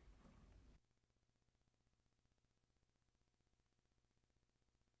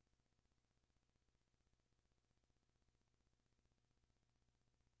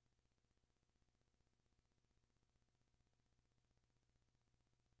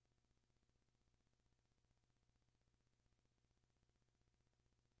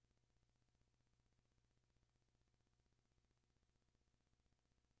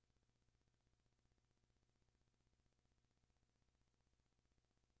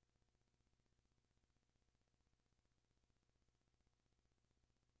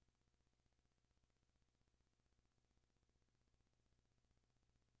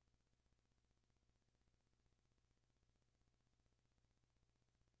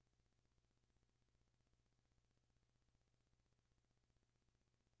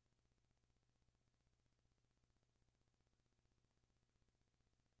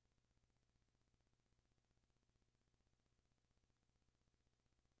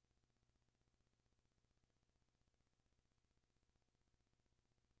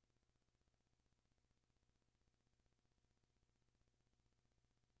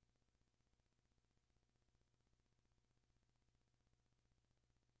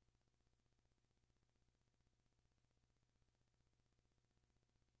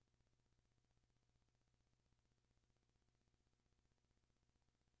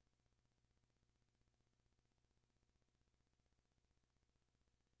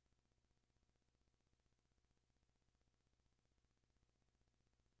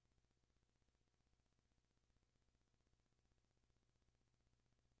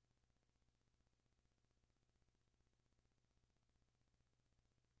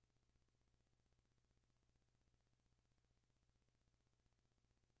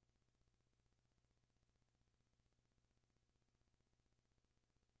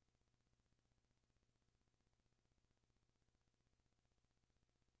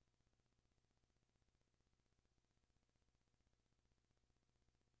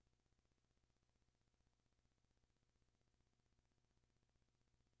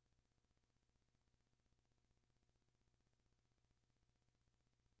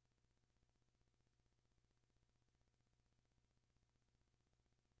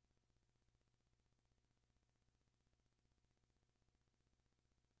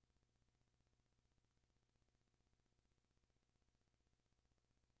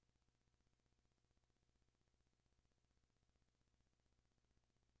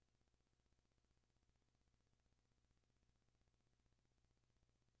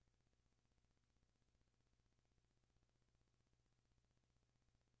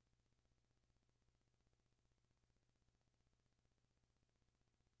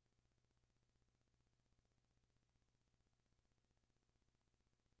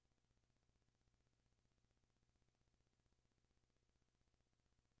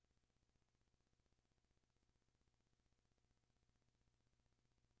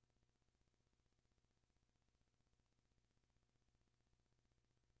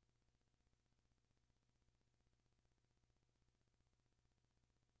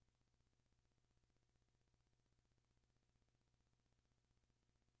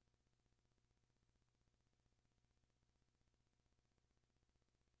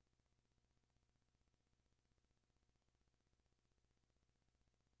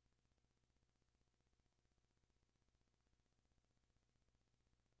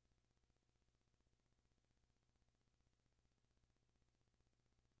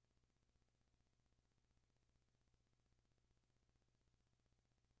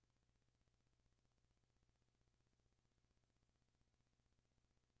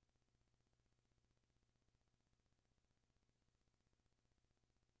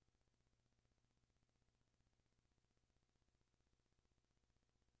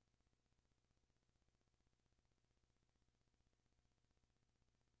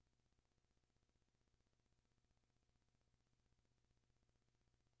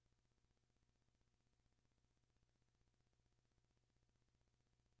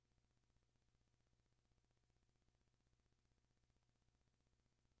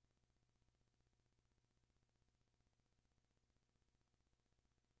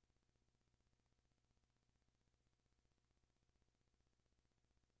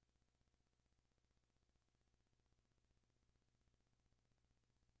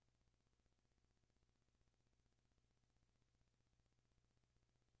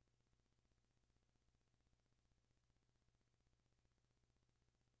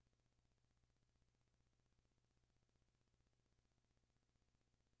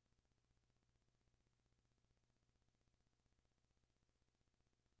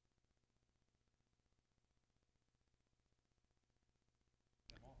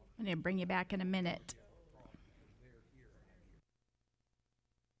 I'm going to bring you back in a minute.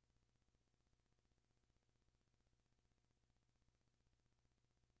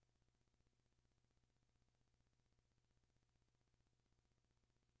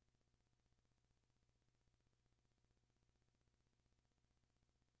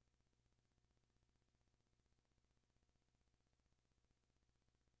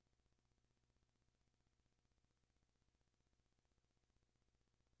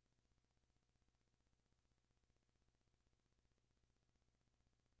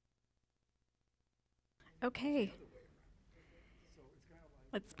 Okay.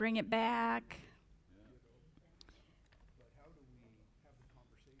 Let's bring it back.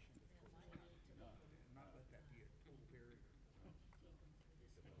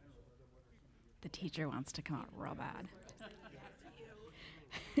 The teacher wants to come out real bad.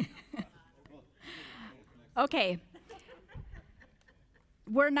 Okay.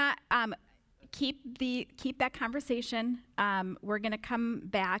 We're not keep that conversation. We're going to come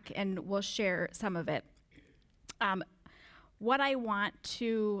back and we'll share some of it. What I want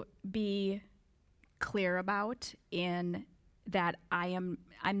to be clear about in that I'm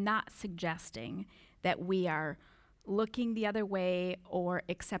not suggesting that we are looking the other way or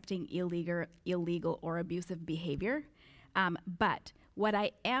accepting illegal or abusive behavior. But what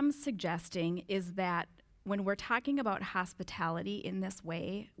I am suggesting is that when we're talking about hospitality in this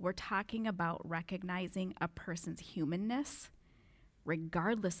way, we're talking about recognizing a person's humanness,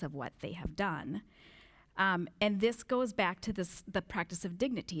 regardless of what they have done. And this goes back to the practice of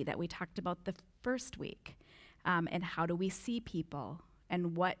dignity that we talked about the first week. And how do we see people?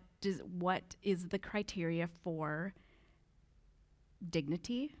 And what is the criteria for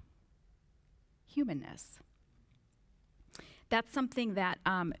dignity? Humanness. That's something that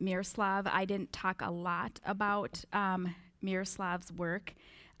Miroslav, I didn't talk a lot about Miroslav's work,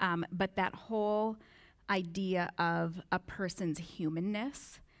 but that whole idea of a person's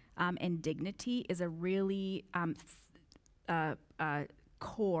humanness and dignity is a really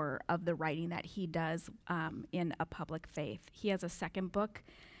core of the writing that he does in A Public Faith. He has a second book.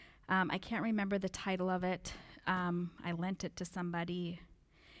 I can't remember the title of it. I lent it to somebody.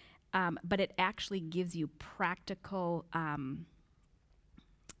 But it actually gives you practical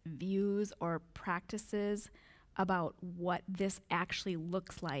views or practices about what this actually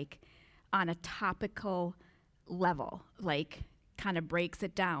looks like on a topical level, like kind of breaks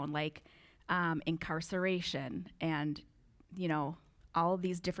it down, like incarceration and, all of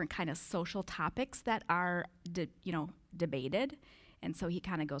these different kind of social topics that are, debated. And so he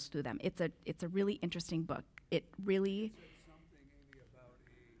kind of goes through them. It's a really interesting book. It really...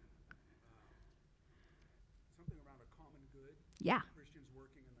 Yeah. Christians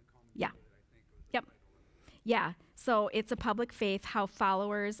working in the common Yeah. good, I think was the Yep. title of it. Yeah. So it's A Public Faith, How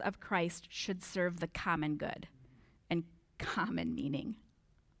Followers of Christ Should Serve the Common Good. And common meaning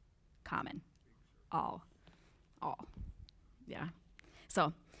common. All. Yeah.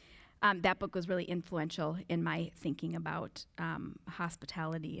 So that book was really influential in my thinking about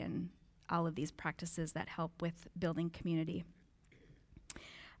hospitality and all of these practices that help with building community.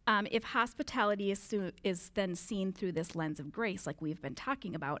 If hospitality is then seen through this lens of grace, like we've been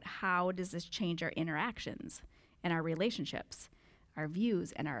talking about, how does this change our interactions and our relationships, our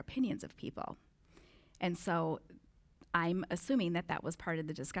views and our opinions of people? And so I'm assuming that was part of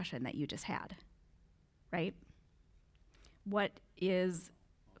the discussion that you just had, right? What is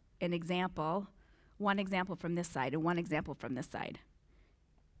an example, one example from this side and one example from this side?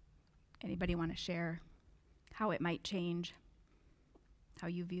 Anybody want to share how it might change how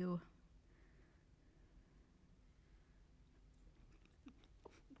you view?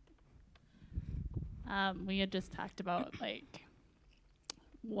 We had just talked about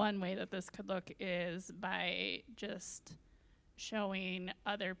one way that this could look is by just showing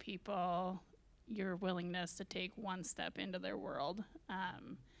other people your willingness to take one step into their world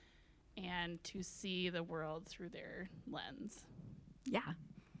and to see the world through their lens. Yeah.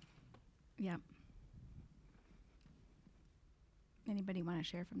 Yeah. Anybody want to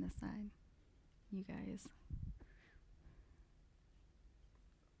share from this side? You guys.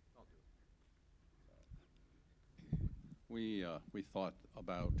 We thought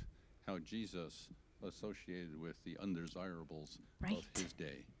about how Jesus associated with the undesirables Right. of his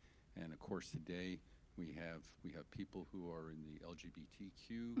day, and of course today we have people who are in the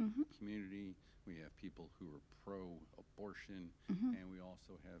LGBTQ community. We have people who are pro-abortion, and we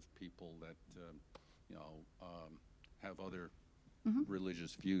also have people that have other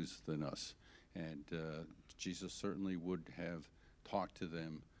religious views than us. And Jesus certainly would have talked to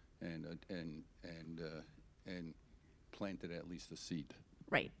them and planted at least a seed.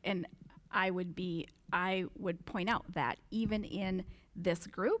 Right. And I would point out that even in this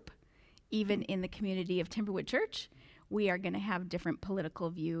group, even in the community of Timberwood Church, we are going to have different political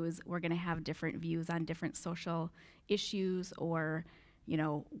views. We're going to have different views on different social issues or,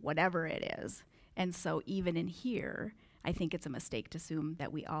 whatever it is. And so even in here, I think it's a mistake to assume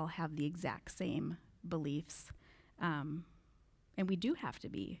that we all have the exact same beliefs. And we do have to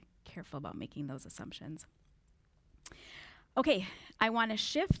be careful about making those assumptions. Okay, I want to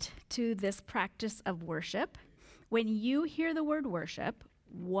shift to this practice of worship. When you hear the word worship,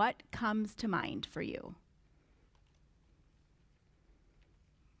 what comes to mind for you?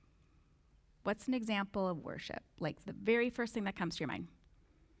 What's an example of worship? Like the very first thing that comes to your mind?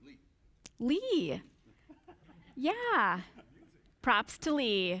 Lee. Yeah. Props to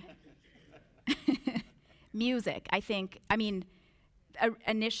Lee. Music.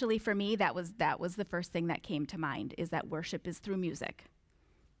 Initially for me, that was the first thing that came to mind, is that worship is through music.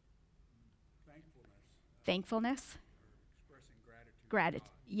 Thankfulness. Expressing gratitude. Gratitude.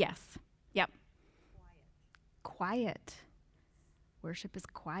 Yes. Yep. Quiet. Worship is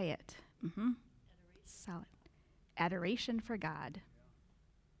quiet. Mm-hmm. Solid. Adoration for God.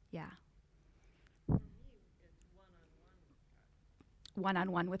 Yeah.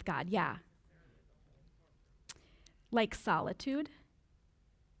 One-on-one with God. Yeah. Like solitude.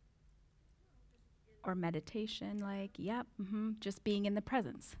 Or meditation, yep. Mm-hmm. Just being in the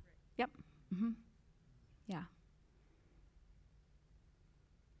presence. Yep. Mm-hmm. Yeah.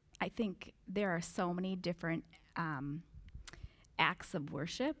 I think there are so many different acts of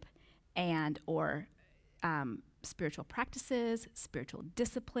worship or spiritual practices, spiritual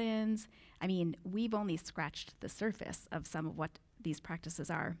disciplines. We've only scratched the surface of some of what these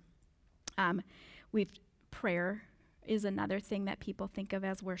practices are. Prayer is another thing that people think of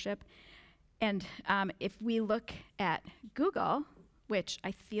as worship. And if we look at Google, which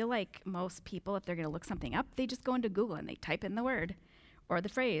I feel like most people, if they're going to look something up, they just go into Google and they type in the word or the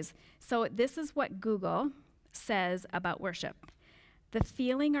phrase. So this is what Google says about worship. The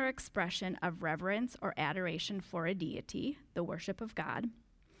feeling or expression of reverence or adoration for a deity, the worship of God.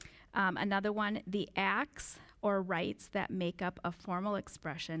 Another one, the acts or rites that make up a formal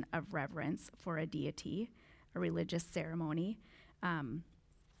expression of reverence for a deity, a religious ceremony. And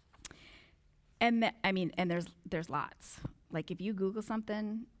there's lots. Like if you Google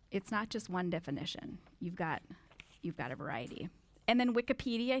something, it's not just one definition. You've got a variety. And then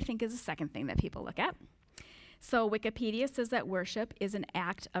Wikipedia, I think, is the second thing that people look at. So Wikipedia says that worship is an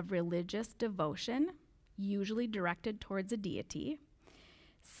act of religious devotion, usually directed towards a deity.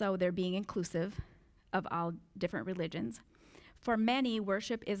 So they're being inclusive of all different religions. For many,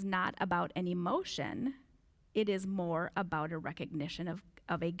 worship is not about an emotion. It is more about a recognition of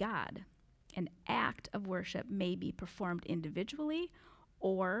a God. An act of worship may be performed individually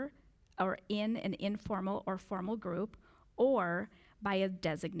or in an informal or formal group or by a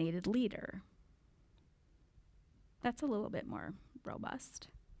designated leader. That's a little bit more robust.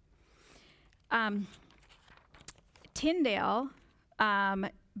 Tyndale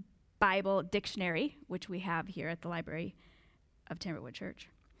Bible Dictionary, which we have here at the Library of Timberwood Church,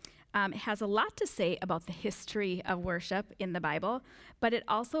 has a lot to say about the history of worship in the Bible, but it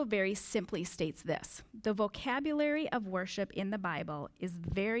also very simply states this: the vocabulary of worship in the Bible is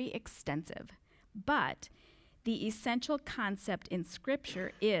very extensive, but the essential concept in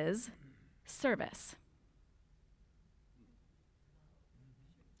Scripture is service.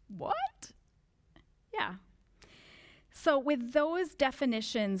 What? Yeah. So with those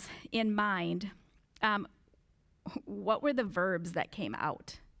definitions in mind, what were the verbs that came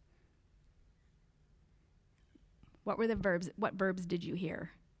out? What were the verbs? What verbs did you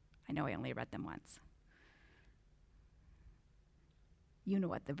hear? I know I only read them once. You know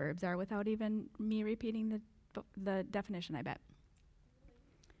what the verbs are without even me repeating the definition, I bet.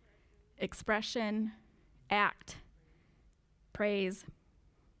 Expression, act, praise,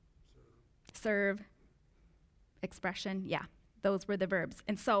 serve, expression. Yeah, those were the verbs.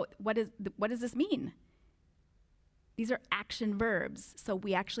 And so what does this mean? These are action verbs, so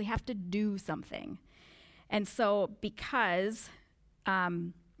we actually have to do something. And so because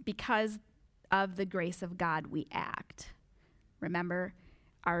of the grace of God, we act. Remember,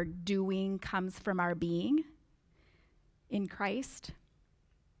 our doing comes from our being in Christ.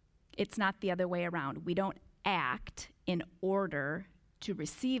 It's not the other way around. We don't act in order to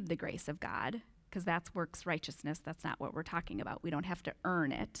receive the grace of God, because that's works righteousness. That's not what we're talking about. We don't have to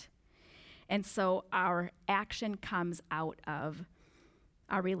earn it. And so our action comes out of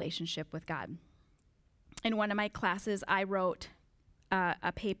our relationship with God. In one of my classes, I wrote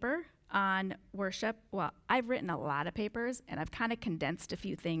a paper on worship, well, I've written a lot of papers, and I've kind of condensed a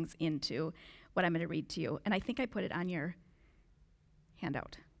few things into what I'm going to read to you. And I think I put it on your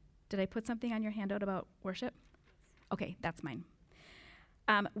handout. Did I put something on your handout about worship? Okay, that's mine.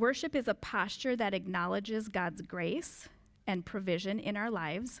 Worship is a posture that acknowledges God's grace and provision in our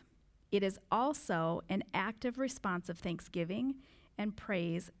lives. It is also an active response of thanksgiving and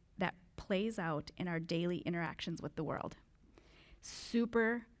praise that plays out in our daily interactions with the world.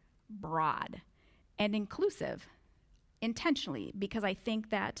 Super broad and inclusive, intentionally, because I think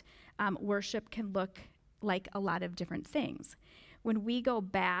that worship can look like a lot of different things. When we go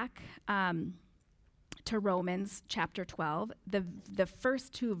back to Romans chapter 12, the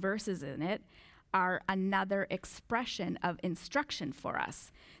first 2 verses in it are another expression of instruction for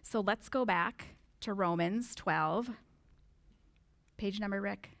us. So let's go back to Romans 12. Page number,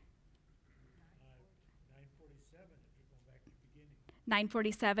 Rick?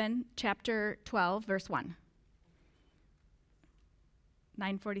 947, chapter 12, verse 1.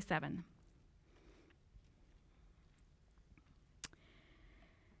 947.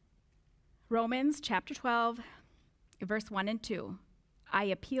 Romans chapter 12, verse 1 and 2. I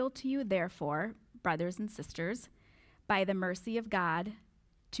appeal to you, therefore, brothers and sisters, by the mercy of God,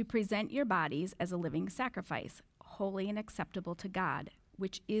 to present your bodies as a living sacrifice, holy and acceptable to God,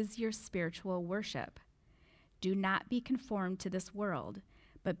 which is your spiritual worship. Do not be conformed to this world,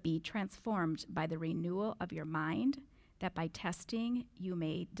 but be transformed by the renewal of your mind, that by testing you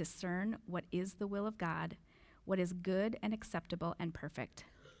may discern what is the will of God, what is good and acceptable and perfect.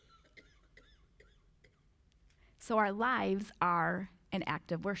 So our lives are an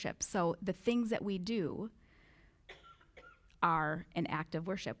act of worship. So the things that we do are an act of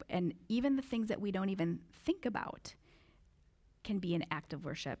worship. And even the things that we don't even think about can be an act of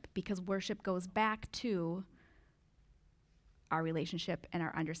worship, because worship goes back to our relationship and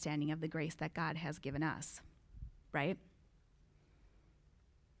our understanding of the grace that God has given us, right?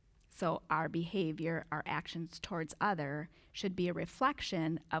 So our behavior, our actions towards other should be a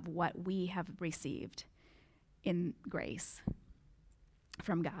reflection of what we have received in grace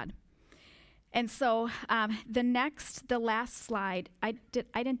from God. And so the last slide, I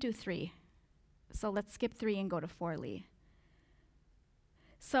didn't do 3. So let's skip 3 and go to 4, Lee.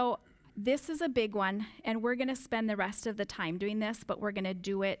 So this is a big one, and we're going to spend the rest of the time doing this, but we're going to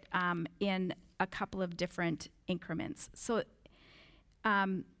do it in a couple of different increments. So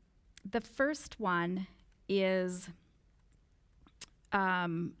the first one is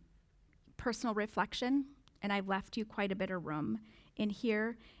personal reflection, and I've left you quite a bit of room in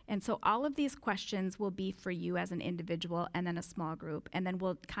here. And so all of these questions will be for you as an individual and then a small group, and then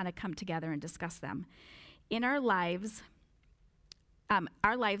we'll kind of come together and discuss them. In our lives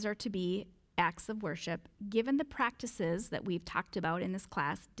are to be acts of worship, given the practices that we've talked about in this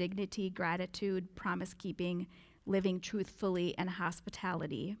class: dignity, gratitude, promise-keeping, living truthfully, and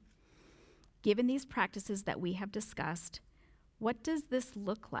hospitality. Given these practices that we have discussed, what does this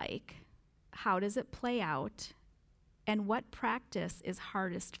look like? How does it play out? And what practice is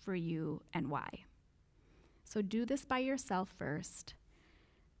hardest for you and why? So do this by yourself first.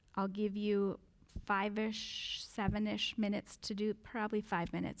 I'll give you 5-ish, 7-ish minutes to do, probably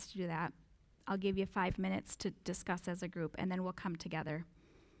 5 minutes to do that. I'll give you 5 minutes to discuss as a group, and then we'll come together.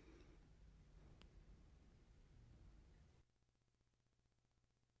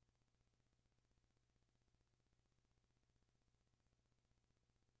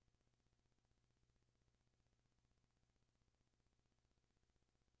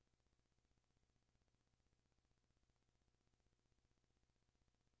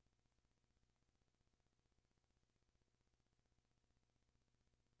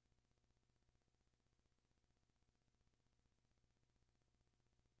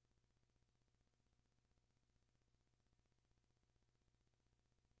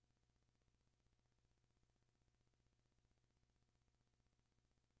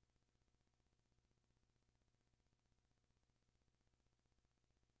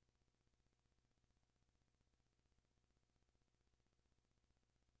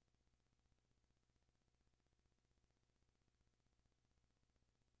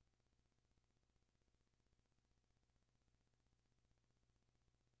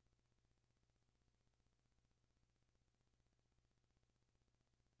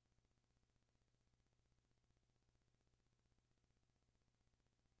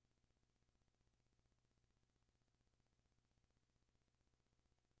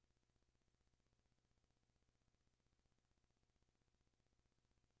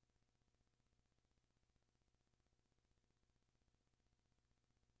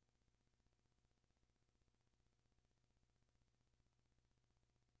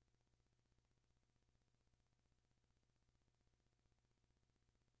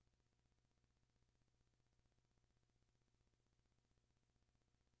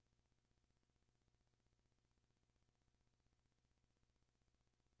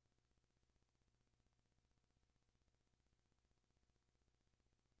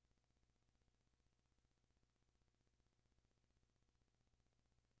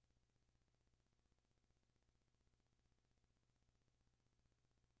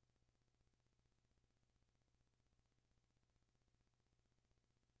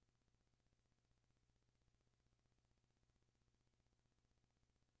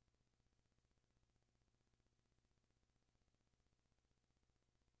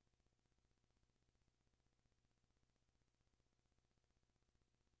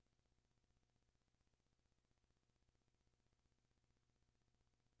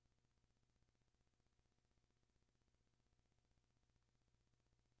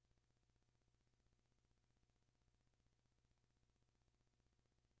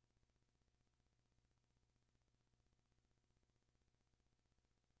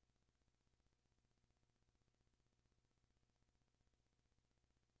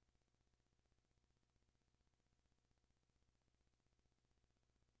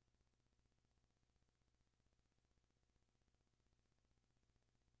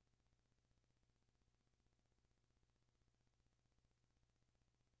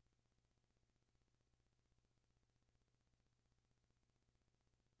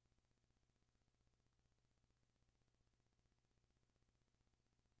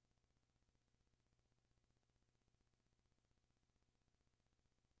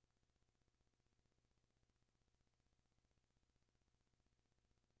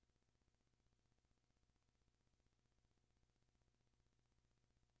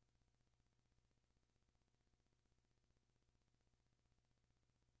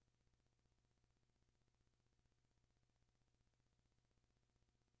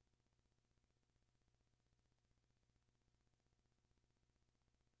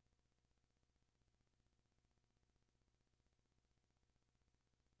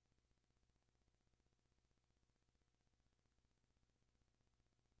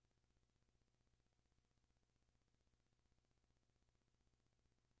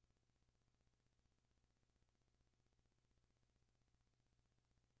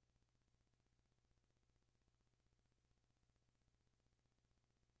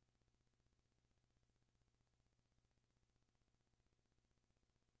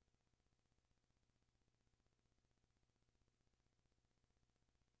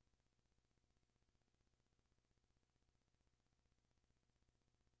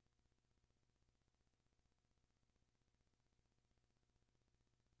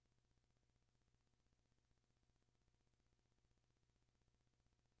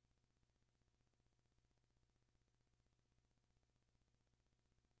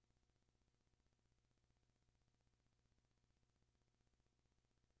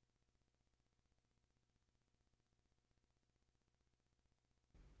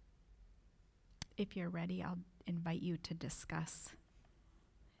 if you're ready, I'll invite you to discuss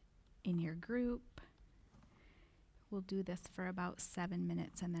in your group. We'll do this for about 7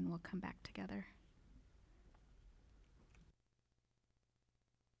 minutes and then we'll come back together.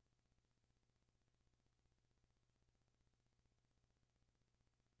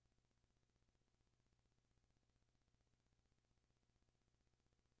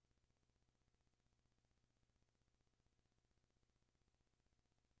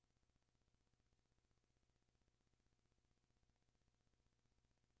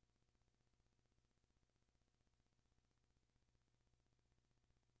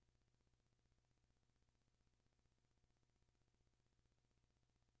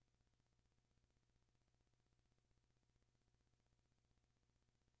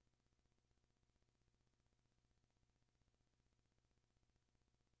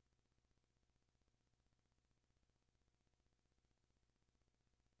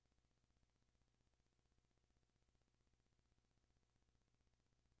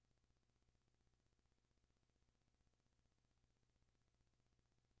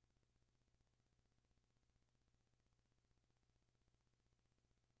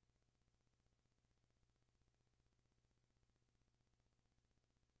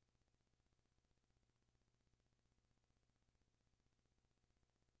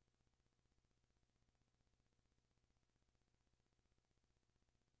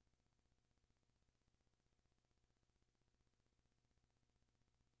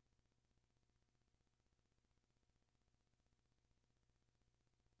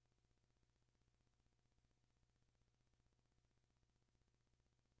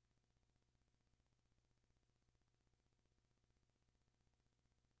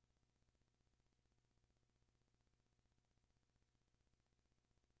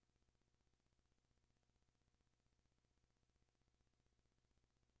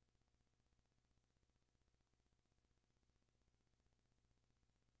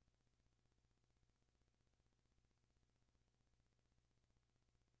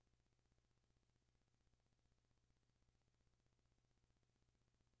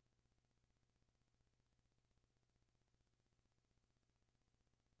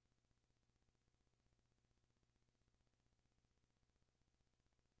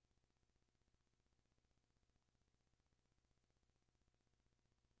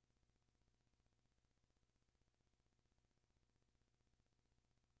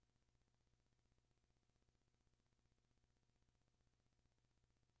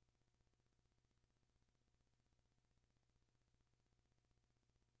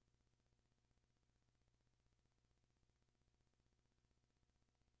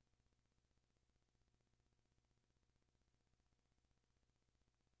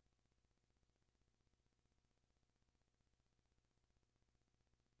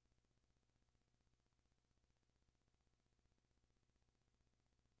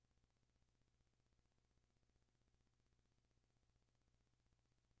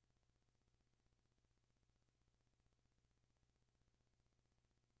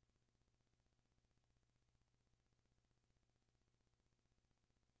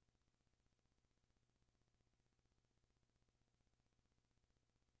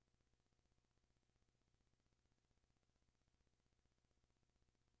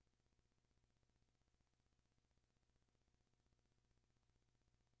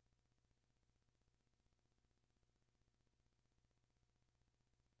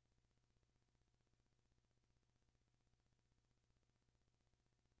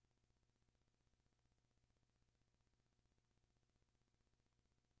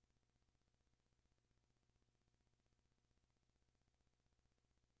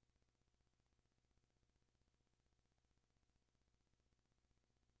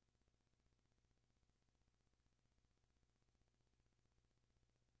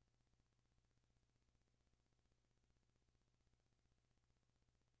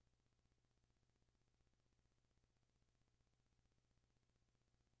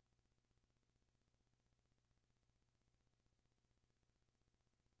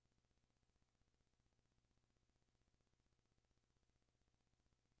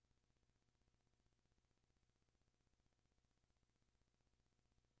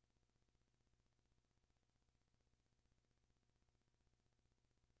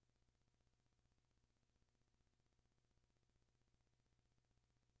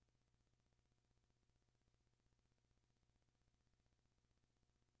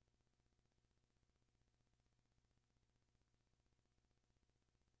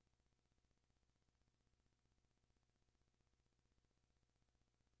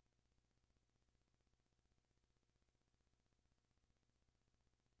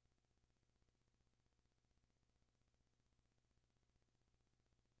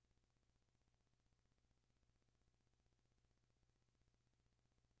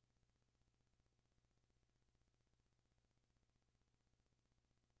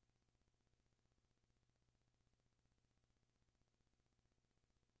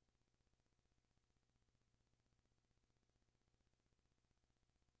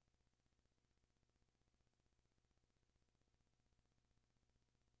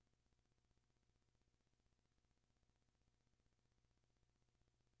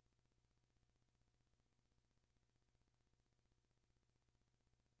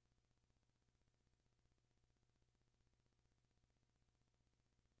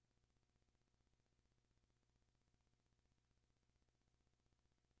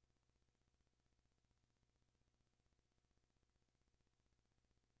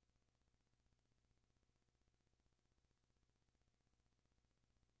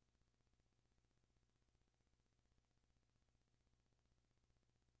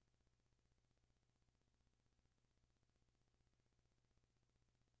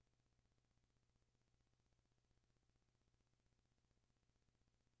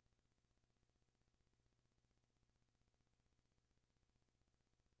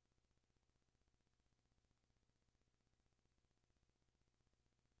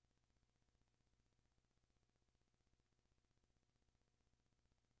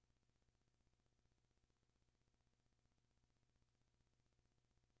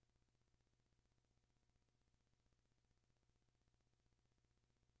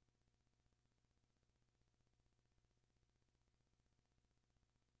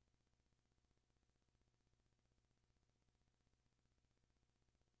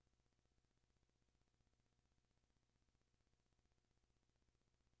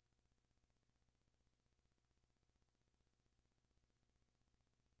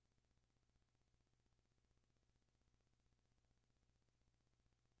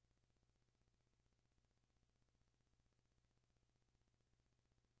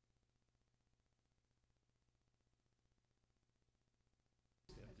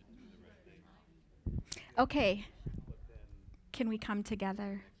 Okay. Can we come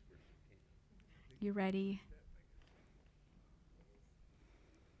together? You ready?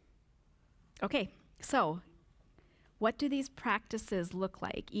 Okay, so what do these practices look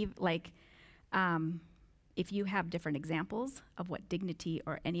like? If you have different examples of what dignity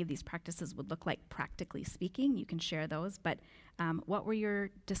or any of these practices would look like practically speaking, you can share those. But what were your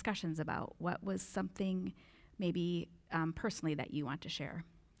discussions about? What was something maybe personally that you want to share?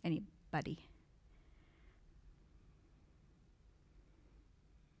 Anybody?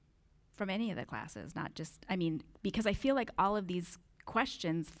 From any of the classes, not just, because I feel like all of these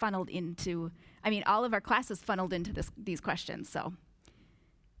questions funneled into, all of our classes funneled into these questions, so.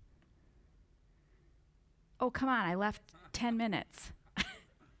 Oh, come on, I left 10 minutes.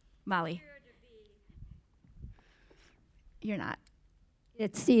 Molly. You're not.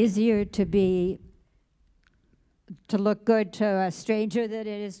 It's easier to look good to a stranger than it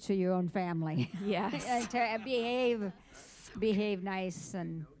is to your own family. Yes. To behave nice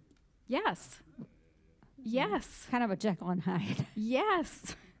and. Yes. Yes. Kind of a Jekyll and Hyde.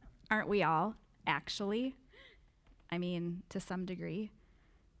 Yes. Aren't we all, actually? To some degree.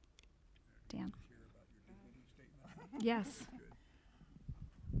 Dan. Yes.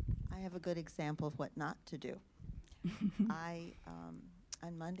 I have a good example of what not to do. On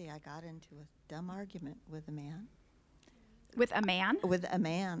Monday, I got into a dumb argument with a man. With a man? With a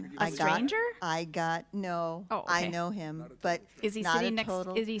man. A stranger? No. Oh, okay. I know him, but is he not sitting a next?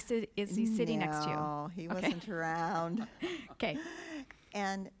 total. Is he sitting next to you? No, he Okay. wasn't around. Okay.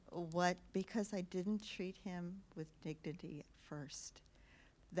 And because I didn't treat him with dignity at first.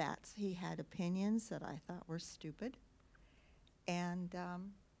 He had opinions that I thought were stupid. And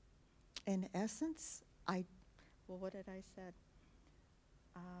in essence, what did I said?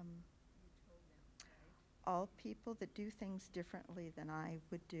 All people that do things differently than I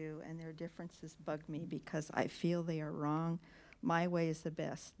would do, and their differences bug me because I feel they are wrong. My way is the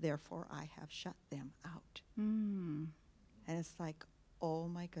best, therefore I have shut them out. Mm. And it's like, oh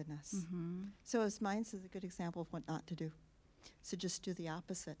my goodness. Mm-hmm. So mine's is a good example of what not to do. So just do the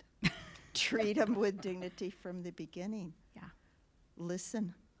opposite. Treat them with dignity from the beginning. Yeah.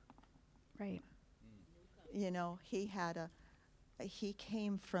 Listen. Right. He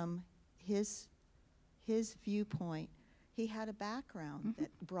came from his viewpoint. He had a background that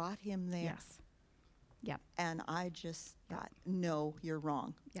brought him there. Yes. Yep. And I just thought, no, you're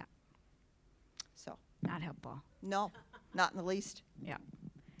wrong. Yeah. So. Not helpful. No, not in the least. Yeah.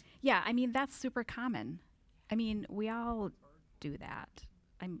 Yeah, that's super common. We all do that.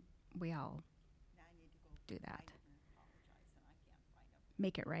 We all do that.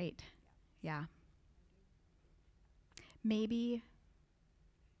 Make it right. Yeah. Maybe.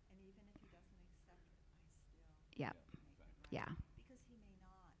 And even if he doesn't accept it, I still. Yeah. Yeah. Because he may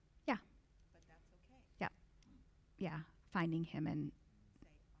not. Yeah. But that's okay. Yeah. Yeah. Finding him and. Say, I'm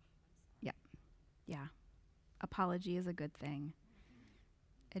sorry. Yeah. Yeah. Apology is a good thing.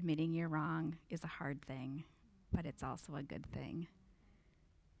 Admitting you're wrong is a hard thing, but it's also a good thing.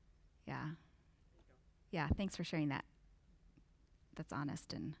 Yeah. Yeah, thanks for sharing that. That's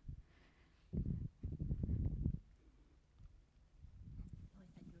honest and.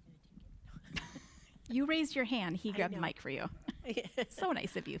 You raised your hand. He grabbed the know. mic for you. So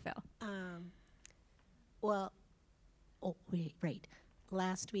nice of you, Phil. Right.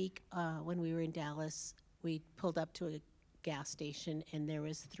 Last week, when we were in Dallas, we pulled up to a gas station, and there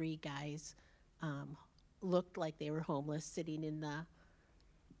was 3 guys, looked like they were homeless, sitting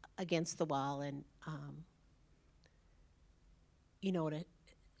against the wall, and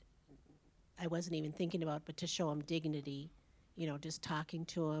I wasn't even thinking about, but to show them dignity, just talking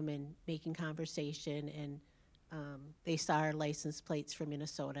to them and making conversation, and they saw our license plates from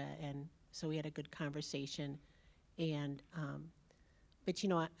Minnesota, and so we had a good conversation, and but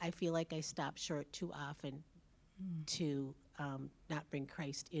I feel like I stop short too often to not bring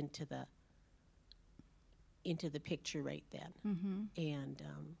Christ into the picture right then. Mm-hmm. And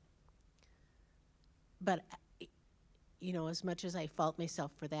but as much as I fault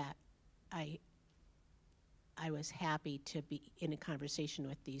myself for that, I was happy to be in a conversation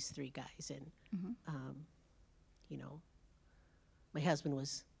with these 3 guys, and Mm-hmm. My husband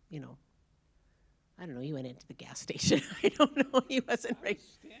was, I don't know, he went into the gas station. I don't know, he wasn't right.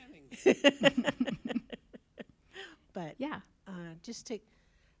 But Yeah.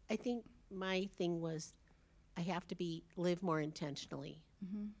 I think my thing was, I have to live more intentionally.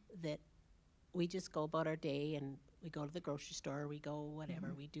 Mm-hmm. That we just go about our day, and we go to the grocery store, we go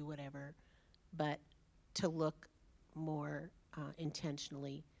whatever, we do whatever, but to look more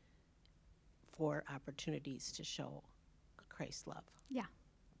intentionally for opportunities to show Christ's love. Yeah.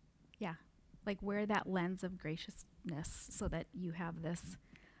 Yeah. like wear that lens of graciousness so that you have this,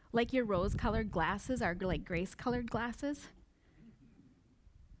 like your rose-colored glasses are like grace-colored glasses.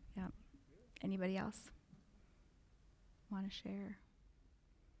 Yeah. Anybody else want to share?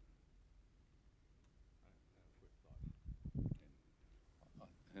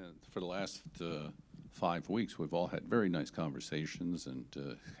 And for the last 5 weeks, we've all had very nice conversations and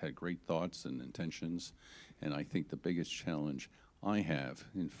had great thoughts and intentions. And I think the biggest challenge I have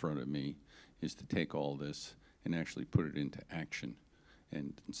in front of me is to take all this and actually put it into action.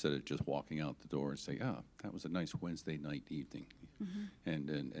 And instead of just walking out the door and say, that was a nice Wednesday night evening,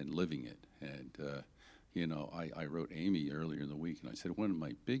 and living it. And, I wrote Amy earlier in the week, and I said, one of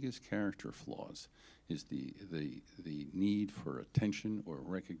my biggest character flaws is the need for attention or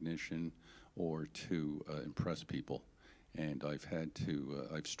recognition or to impress people. And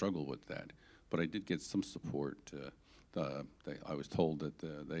I've struggled with that. But I did get some support. I was told that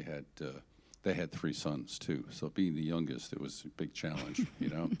they had 3 sons too. So being the youngest, it was a big challenge.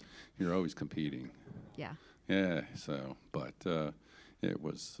 You're always competing. Yeah. Yeah. So, but it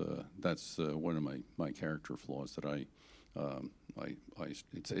was that's one of my character flaws that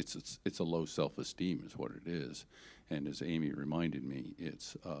it's a low self-esteem is what it is. And as Amy reminded me,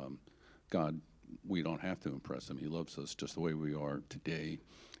 it's God. We don't have to impress him. He loves us just the way we are today,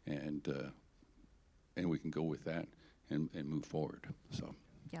 and we can go with that and move forward. So.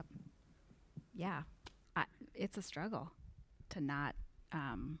 Yep. Yeah. It's a struggle to not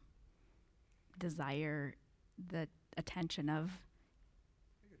desire the attention of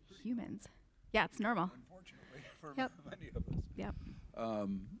humans. Yeah, it's normal. Unfortunately, for Yep. many of us. Yep.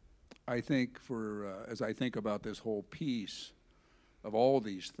 I think as I think about this whole piece of all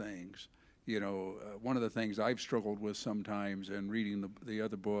these things, one of the things I've struggled with sometimes in reading the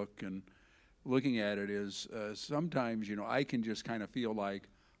other book and looking at it is sometimes, I can just kind of feel like,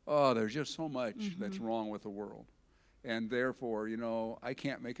 there's just so much that's wrong with the world. And therefore, I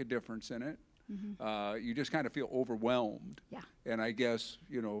can't make a difference in it. You just kind of feel overwhelmed. Yeah. And I guess,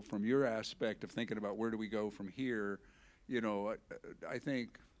 from your aspect of thinking about where do we go from here, I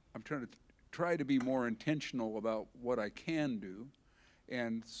think I'm trying to be more intentional about what I can do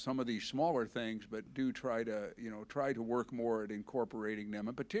and some of these smaller things, but do try to work more at incorporating them.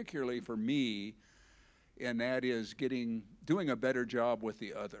 And particularly for me, and that is doing a better job with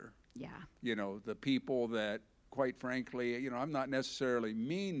the other. Yeah. The people that, quite frankly, I'm not necessarily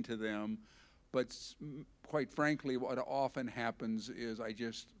mean to them, but quite frankly, what often happens is I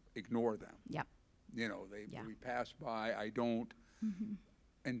just ignore them. Yep. We pass by. I don't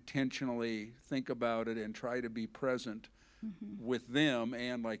intentionally think about it and try to be present with them,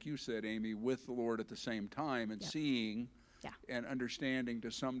 and like you said, Amy, with the Lord at the same time, and seeing and understanding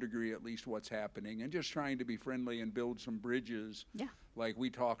to some degree at least what's happening, and just trying to be friendly and build some bridges. Yeah. Like we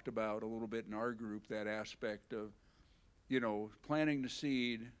talked about a little bit in our group, that aspect of, planting the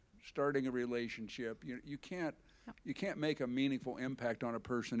seed, starting a relationship. You can't make a meaningful impact on a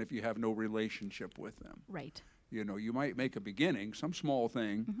person if you have no relationship with them. Right. You might make a beginning, some small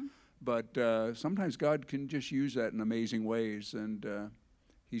thing, but sometimes God can just use that in amazing ways, and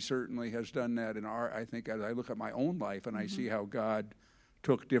he certainly has done that I think as I look at my own life and I see how God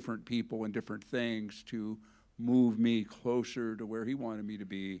took different people and different things to move me closer to where he wanted me to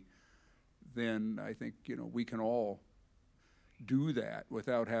be, then I think, we can all do that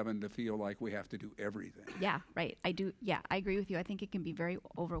without having to feel like we have to do everything. Yeah, right. I do. Yeah, I agree with you. I think it can be very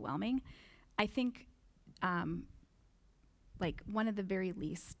overwhelming. I think like one of the very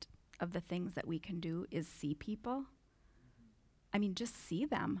least of the things that we can do is see people. I mean, just see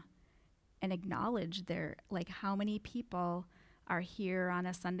them and acknowledge how many people are here on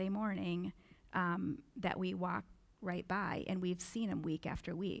a Sunday morning that we walk right by, and we've seen them week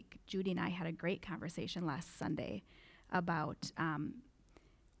after week. Judy and I had a great conversation last Sunday about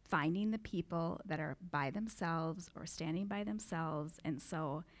finding the people that are by themselves or standing by themselves. And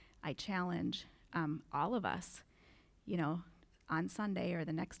so I challenge all of us, on Sunday or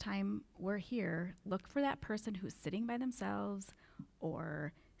the next time we're here, look for that person who's sitting by themselves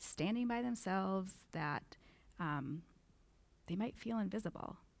or standing by themselves that they might feel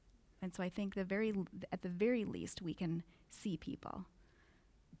invisible. And so I think at the very least, we can see people.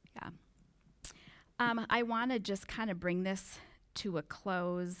 Yeah. I want to just kind of bring this to a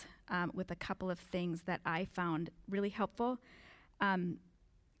close with a couple of things that I found really helpful.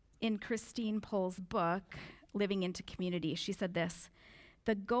 In Christine Pohl's book, Living into Community, she said this: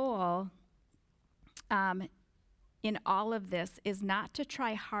 the goal in all of this is not to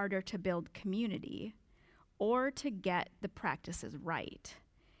try harder to build community or to get the practices right.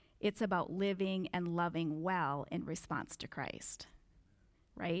 It's about living and loving well in response to Christ.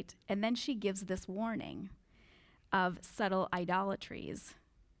 right? And then she gives this warning of subtle idolatries,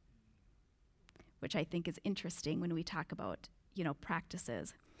 which I think is interesting when we talk about,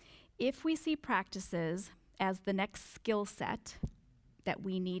 practices. If we see practices as the next skill set that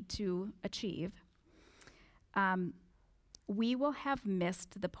we need to achieve, we will have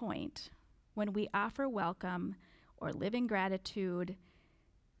missed the point. When we offer welcome or live in gratitude,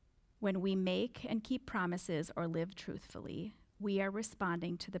 when we make and keep promises or live truthfully, we are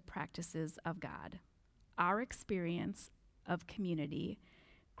responding to the practices of God. Our experience of community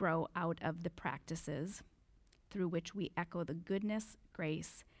grow out of the practices through which we echo the goodness,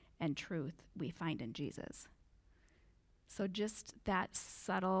 grace, and truth we find in Jesus. So just that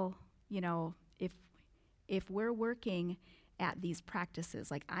subtle, if we're working at these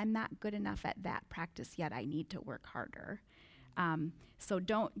practices, like I'm not good enough at that practice yet, I need to work harder. So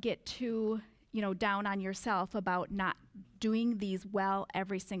don't get too, down on yourself about not doing these well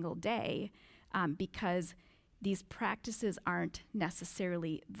every single day, because these practices aren't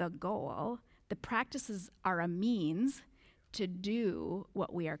necessarily the goal. The practices are a means to do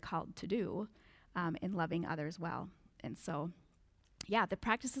what we are called to do, in loving others well. And so, the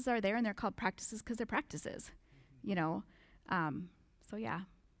practices are there, and they're called practices because they're practices, So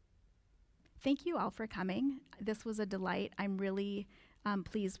thank you all for coming. This was a delight. I'm really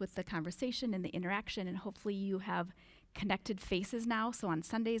pleased with the conversation and the interaction, and hopefully you have connected faces now. So on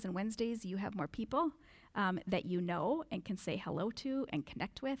Sundays and Wednesdays, you have more people that you know and can say hello to and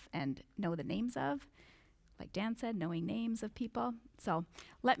connect with and know the names of. Like Dan said, knowing names of people. So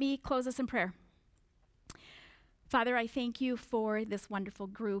let me close us in prayer. Father, I thank you for this wonderful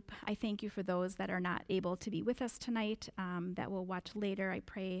group. I thank you for those that are not able to be with us tonight, that will watch later. I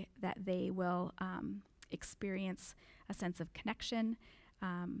pray that they will experience a sense of connection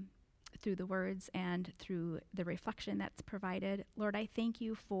through the words and through the reflection that's provided. Lord, I thank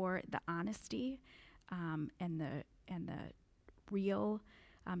you for the honesty and the real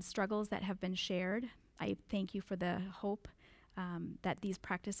struggles that have been shared. I thank you for the hope that these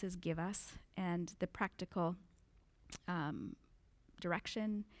practices give us and the practical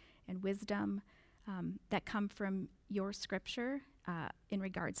direction and wisdom that come from your scripture in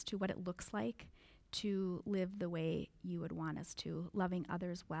regards to what it looks like to live the way you would want us to, loving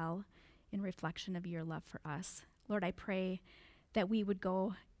others well in reflection of your love for us. Lord, I pray that we would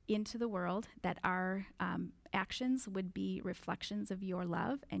go into the world, that our actions would be reflections of your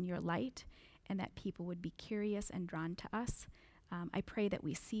love and your light, and that people would be curious and drawn to us. I pray that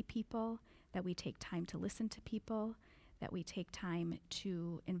we see people, that we take time to listen to people, that we take time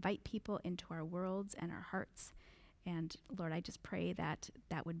to invite people into our worlds and our hearts. And Lord, I just pray that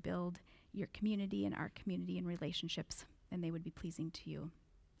that would build your community and our community and relationships, and they would be pleasing to you.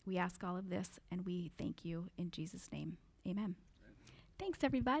 We ask all of this, and we thank you in Jesus' name. Amen. Thanks,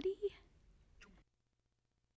 everybody.